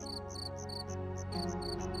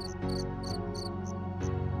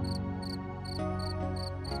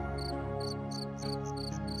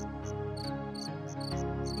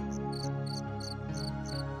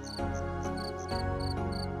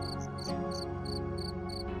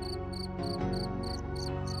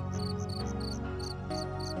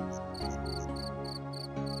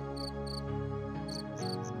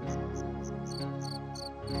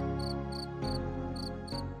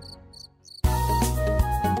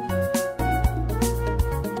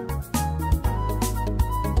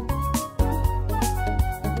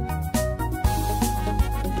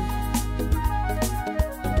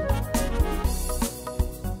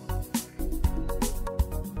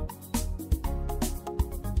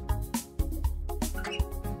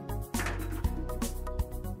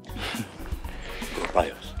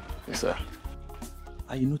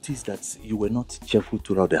 I noticed that you were not cheerful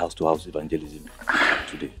throughout the house-to-house evangelism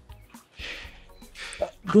today.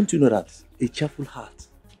 Don't you know that a cheerful heart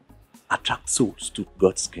attracts souls to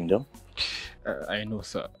God's kingdom? I know,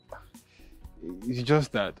 sir. It's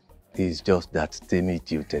just that. It's just that Temi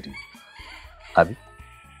tilted you. Abi?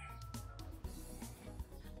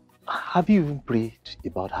 Have you even prayed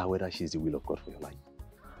about her, whether she's the will of God for your life?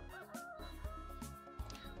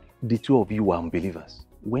 The two of you were unbelievers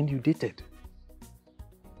when you dated.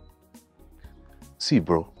 See,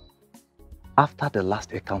 bro, after the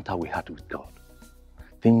last encounter we had with God,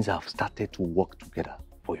 things have started to work together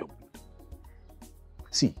for your good.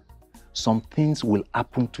 See, some things will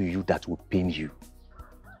happen to you that will pain you.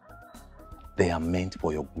 They are meant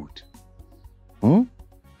for your good.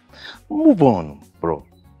 Move on, bro.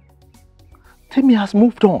 Temi has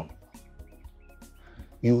moved on.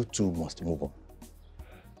 You too must move on.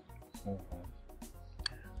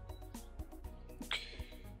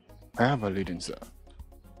 I have a leading, sir.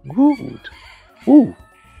 Good. Ooh.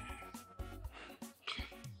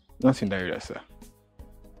 Not in that area, sir.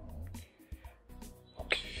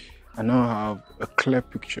 I now have a clear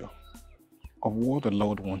picture of what the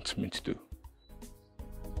Lord wants me to do.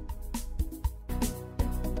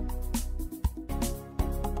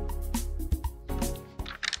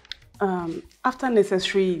 After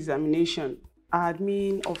necessary examination, our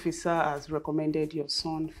admin officer has recommended your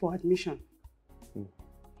son for admission.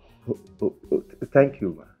 Thank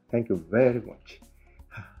you, ma. Thank you very much.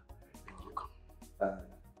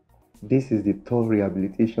 This is the third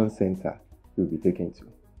rehabilitation center you'll be taken to.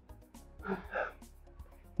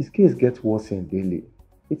 His case gets worse and daily.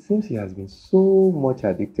 It seems he has been so much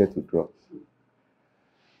addicted to drugs.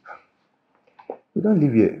 We don't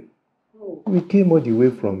live here. We came all the way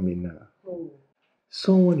from Mina.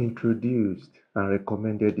 Someone introduced and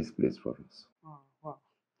recommended this place for us. Wow.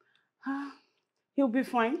 He'll be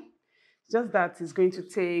fine. Just that it's going to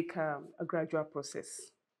take a gradual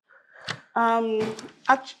process.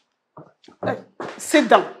 Sit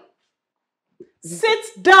down.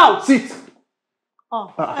 Sit down. Sit.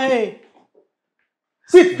 Oh, hey.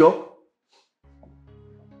 Sit, Joe.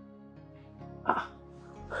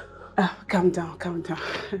 Calm down, calm down.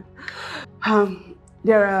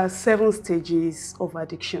 There are 7 stages of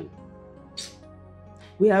addiction.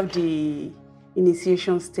 We have the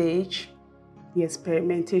initiation stage, the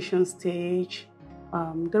experimentation stage,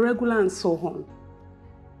 the regular and so on.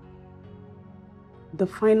 The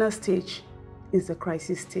final stage is the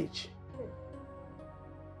crisis stage.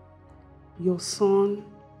 Your son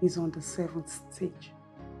is on the 7th stage.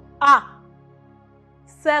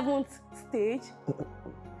 7th stage?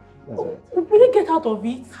 We really get out of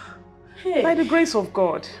it. Hey. By the grace of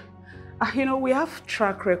God. We have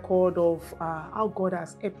track record of how God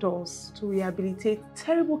has helped us to rehabilitate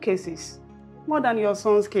terrible cases, more than your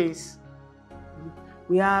son's case.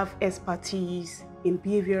 We have expertise in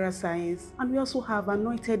behavioral science, and we also have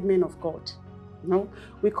anointed men of God.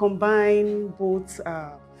 We combine both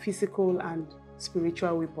physical and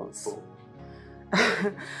spiritual weapons.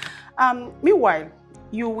 Meanwhile,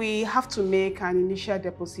 you will have to make an initial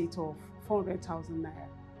deposit of 400,000 naira.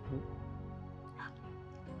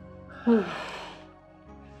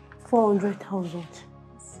 400,000.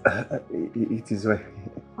 It is right.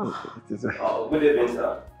 It is right. Good evening,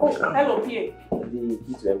 sir. Oh, hello, PA. The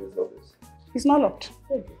key to Emma's office. It's not locked.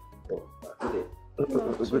 Good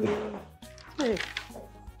day. Hey.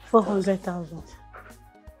 400,000.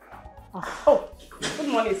 Oh, good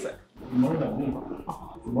morning, sir. Good morning.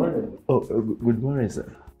 Good morning. Oh, good morning,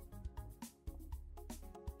 sir.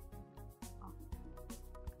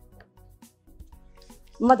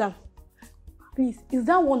 Madam, please, is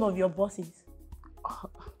that one of your bosses?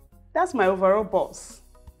 That's my overall boss.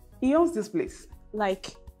 He owns this place.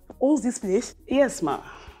 Like, owns this place? Yes, ma.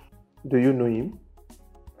 Do you know him?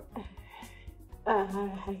 I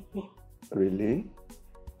Really?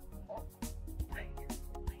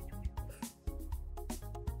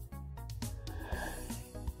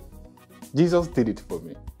 Jesus did it for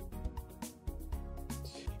me.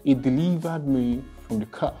 He delivered me from the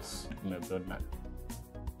curse in my bloodline.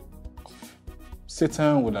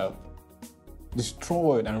 Satan would have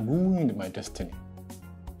destroyed and ruined my destiny.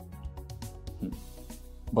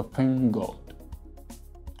 But thank God,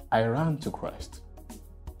 I ran to Christ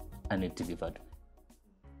and He delivered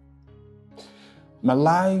me. My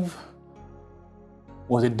life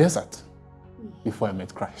was a desert before I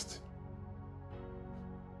met Christ.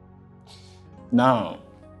 Now,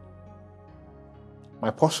 my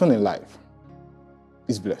portion in life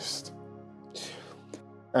is blessed.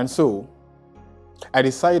 And so, I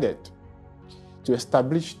decided to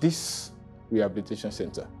establish this rehabilitation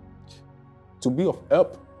center to be of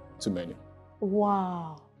help to many.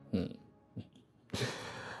 Wow.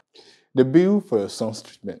 The bill for your son's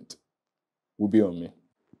treatment will be on me.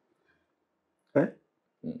 Eh?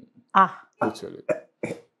 Literally.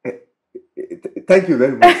 Thank you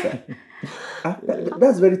very much, sir.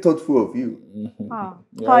 That's very thoughtful of you.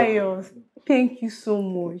 Pius, thank you so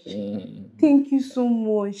much. Thank you so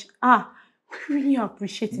much. We really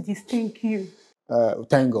appreciate this. Thank you.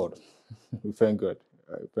 Thank God. Thank God.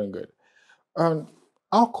 Thank God.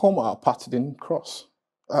 How come our path didn't cross?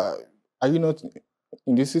 Are you not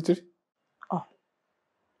in this city?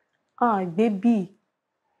 Baby.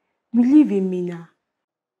 We live in Mina.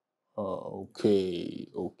 Oh, okay.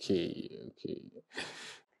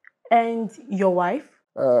 And your wife?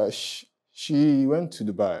 She went to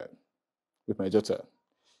Dubai with my daughter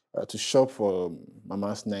to shop for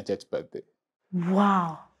Mama's 90th birthday.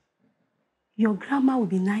 Wow. Your grandma will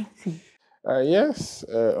be 90. Yes,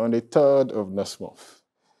 on the 3rd of next month.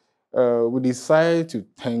 we decided to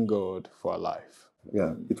thank God for our life.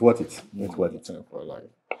 Yeah, it's worth it. It's worth it. For our life.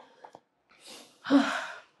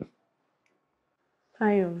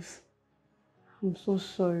 Pius, I'm so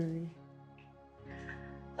sorry.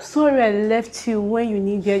 Sorry I left you when you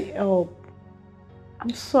needed help.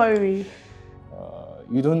 I'm sorry.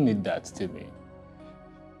 You don't need that, Timmy.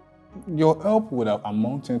 Your help would have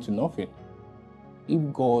amounted to nothing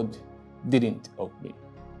if God didn't help me.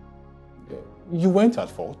 You weren't at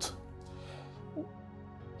fault.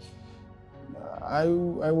 I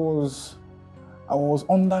was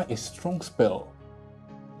under a strong spell.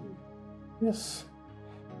 Yes.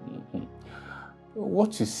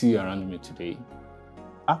 What you see around me today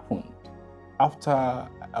happened after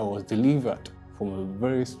I was delivered from a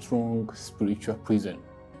very strong spiritual prison.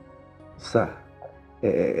 Sir,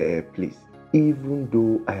 please, even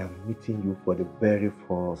though I am meeting you for the very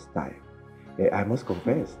first time, I must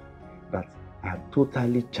confess that I am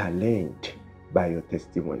totally challenged by your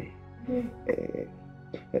testimony.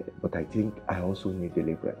 But I think I also need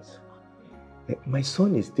deliverance. My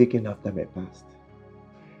son is taken after my past.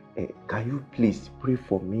 Can you please pray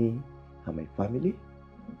for me and my family?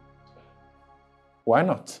 Why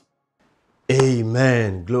not?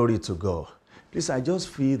 Amen. Glory to God. Please, I just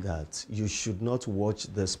feel that you should not watch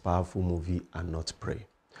this powerful movie and not pray.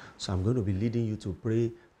 So I'm going to be leading you to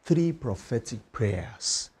pray 3 prophetic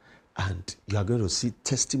prayers. And you are going to see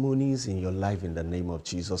testimonies in your life in the name of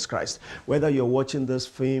Jesus Christ. Whether you're watching this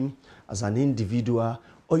film as an individual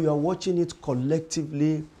or you are watching it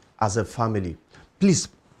collectively as a family, please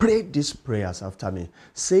pray these prayers after me.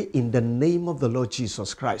 Say, in the name of the Lord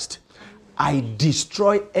Jesus Christ, I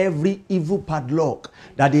destroy every evil padlock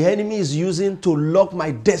that the enemy is using to lock my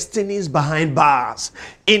destinies behind bars.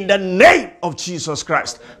 In the name of Jesus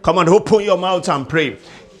Christ. Come on, open your mouth and pray.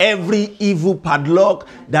 Every evil padlock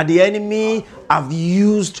that the enemy have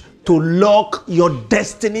used to lock your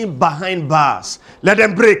destiny behind bars, let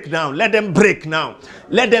them break now. Let them break now.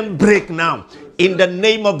 Let them break now. In the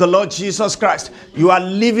name of the Lord Jesus Christ, you are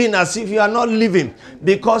living as if you are not living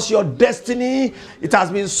because your destiny, it has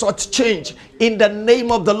been such change. In the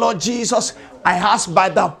name of the Lord Jesus, I ask by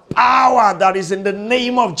the power that is in the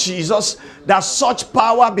name of Jesus, that such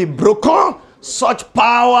power be broken, such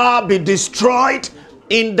power be destroyed.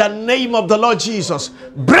 In the name of the Lord Jesus,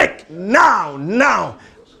 break now, now.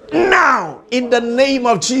 Now, in the name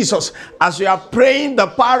of Jesus, as you are praying, the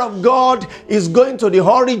power of God is going to the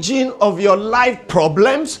origin of your life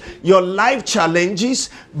problems, your life challenges,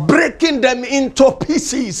 breaking them into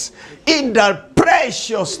pieces in the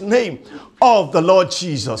precious name of the Lord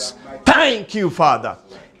Jesus. Thank you, Father.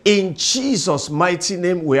 In Jesus' mighty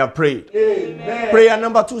name we are praying. Amen. Prayer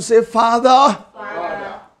number 2, say, Father,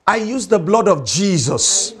 I use the blood of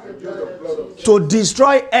Jesus to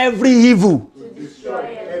destroy every evil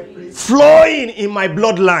flowing in my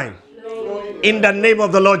bloodline. In the name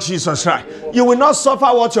of the Lord Jesus Christ. You will not suffer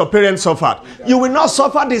what your parents suffered. You will not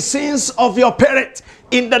suffer the sins of your parents.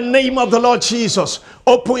 In the name of the Lord Jesus.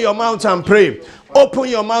 Open your mouth and pray. Open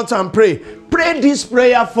your mouth and pray. Pray this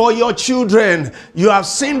prayer for your children. You have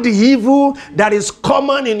seen the evil that is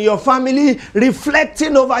common in your family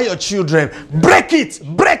reflecting over your children. Break it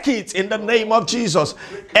in the name of Jesus.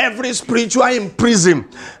 Every spiritual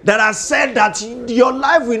imprisonment that has said that your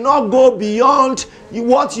life will not go beyond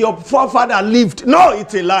what your forefather lived. No,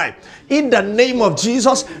 it's a lie. In the name of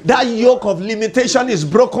Jesus, that yoke of limitation is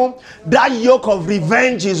broken. That yoke of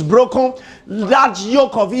revenge is broken. That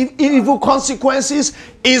yoke of evil consequences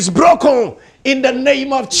is broken. In the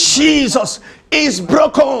name of Jesus, is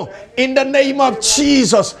broken. In the name of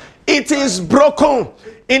Jesus, it is broken.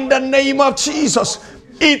 In the name of Jesus,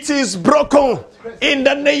 it is broken. In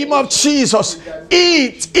the name of Jesus,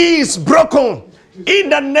 it is broken. In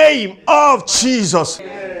the name of Jesus.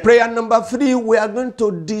 Prayer number 3, we are going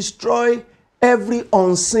to destroy every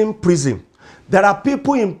unseen prison. There are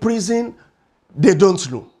people in prison, they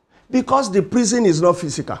don't know. Because the prison is not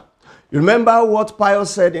physical. You remember what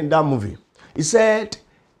Pius said in that movie? He said,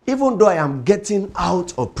 even though I am getting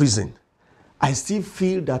out of prison, I still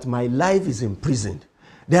feel that my life is imprisoned.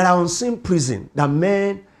 There are unseen prison that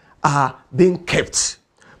men are being kept.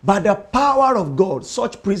 By the power of God,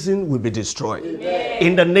 such prison will be destroyed. Amen.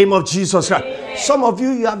 In the name of Jesus Christ. Amen. Some of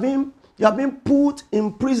you have been put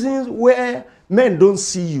in prisons where men don't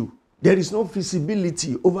see you. There is no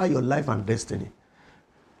visibility over your life and destiny.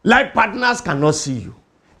 Life partners cannot see you.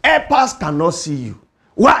 Helpers cannot see you.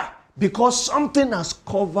 Why? Because something has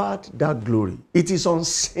covered that glory. It is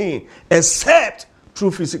unseen except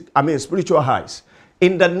through spiritual eyes.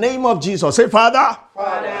 In the name of Jesus, say, Father,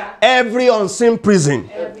 every unseen prison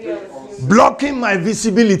blocking my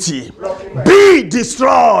visibility be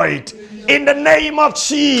destroyed in the name of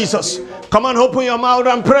Jesus. Come on, open your mouth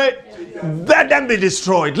and pray. Let them be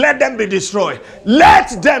destroyed. Let them be destroyed.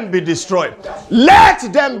 Let them be destroyed.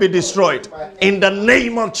 Let them be destroyed in the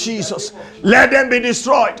name of Jesus. Let them be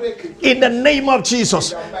destroyed in the name of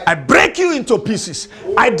Jesus. I break you into pieces.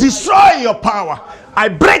 I destroy your power. I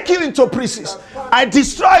break you into pieces. I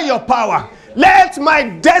destroy your power. Let my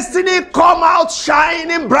destiny come out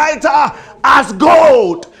shining brighter as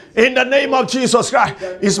gold. In the name of Jesus Christ.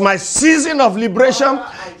 It's my season of liberation.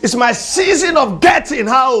 It's my season of getting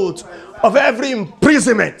out of every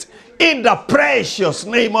imprisonment. In the precious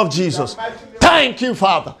name of Jesus. Thank you,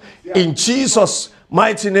 Father. In Jesus'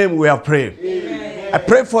 mighty name we have prayed. Amen. I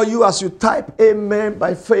pray for you as you type amen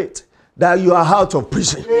by faith that you are out of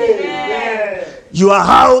prison. Amen. You are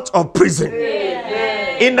out of prison.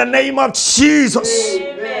 Amen. In the name of Jesus.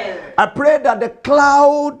 Amen. I pray that the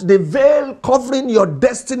cloud, the veil covering your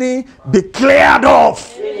destiny be cleared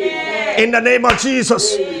off. Amen. In the name of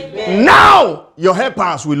Jesus. Amen. Now your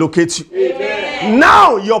helpers will locate you. Amen.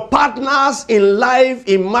 Now your partners in life,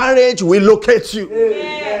 in marriage will locate you.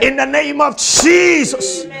 Amen. In the name of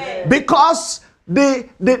Jesus. Amen. Because the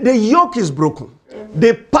yoke is broken.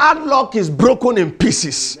 The padlock is broken in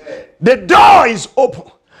pieces. The door is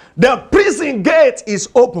open. The prison gate is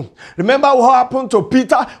open. Remember what happened to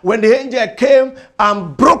Peter when the angel came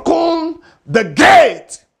and broken the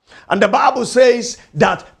gate. And the Bible says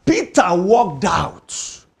that Peter walked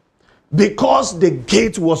out because the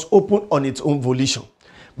gate was open on its own volition.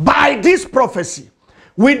 By this prophecy,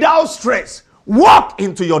 without stress, walk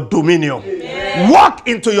into your dominion. Amen. Walk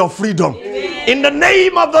into your freedom. Amen. In the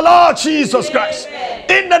name of the Lord Jesus Christ.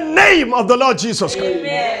 In the name of the Lord Jesus Christ.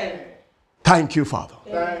 Amen. Thank you, Father.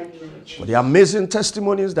 Thank you, for the amazing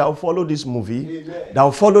testimonies that will follow this movie, amen, that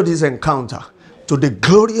will follow this encounter, to the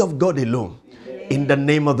glory of God alone. Amen. In the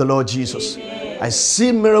name of the Lord Jesus. Amen. I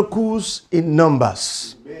see miracles in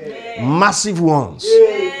numbers. Amen. Massive ones.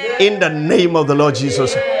 Amen. In the name of the Lord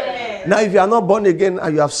Jesus. Amen. Now, if you are not born again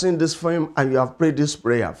and you have seen this film and you have prayed this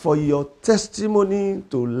prayer, for your testimony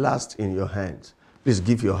to last in your hands, please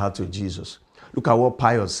give your heart to Jesus. Look at what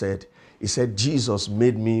Pius said. He said, Jesus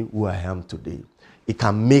made me who I am today. It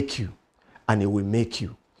can make you, and it will make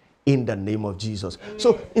you, in the name of Jesus. Amen.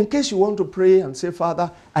 So, in case you want to pray and say,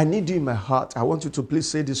 Father, I need you in my heart, I want you to please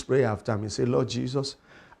say this prayer after me. Say, Lord Jesus,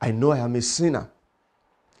 I know I am a sinner,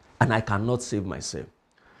 and I cannot save myself.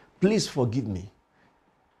 Please forgive me.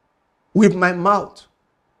 With my mouth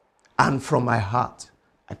and from my heart,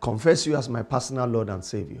 I confess you as my personal Lord and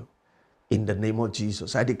Savior. In the name of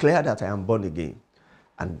Jesus, I declare that I am born again.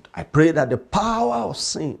 And I pray that the power of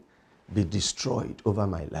sin be destroyed over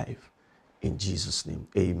my life. In Jesus' name,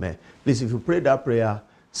 amen. Please, if you pray that prayer,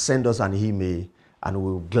 send us an email and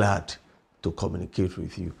we'll be glad to communicate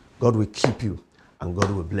with you. God will keep you and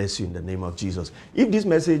God will bless you in the name of Jesus. If this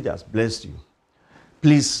message has blessed you,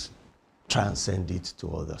 please try and send it to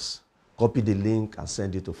others. Copy the link and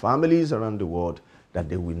send it to families around the world that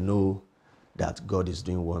they will know that God is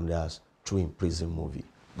doing wonders through Imprison movie.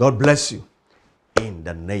 God bless you. In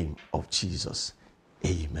the name of Jesus.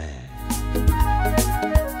 Amen.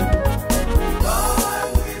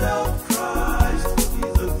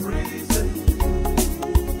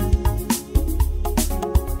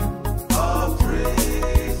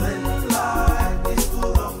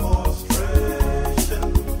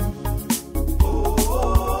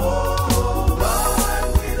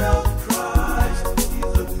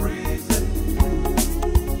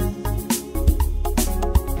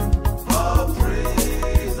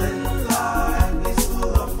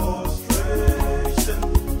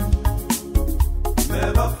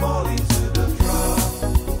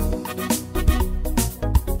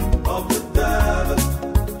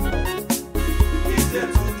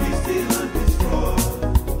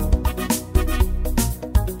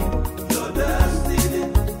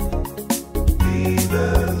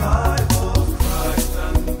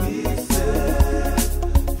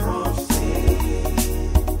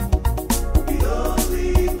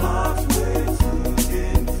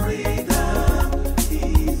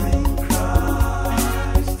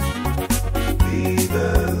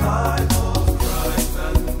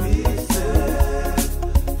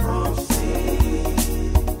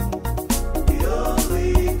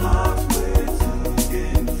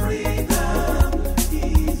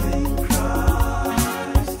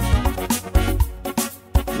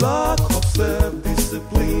 Lack of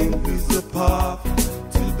self-discipline is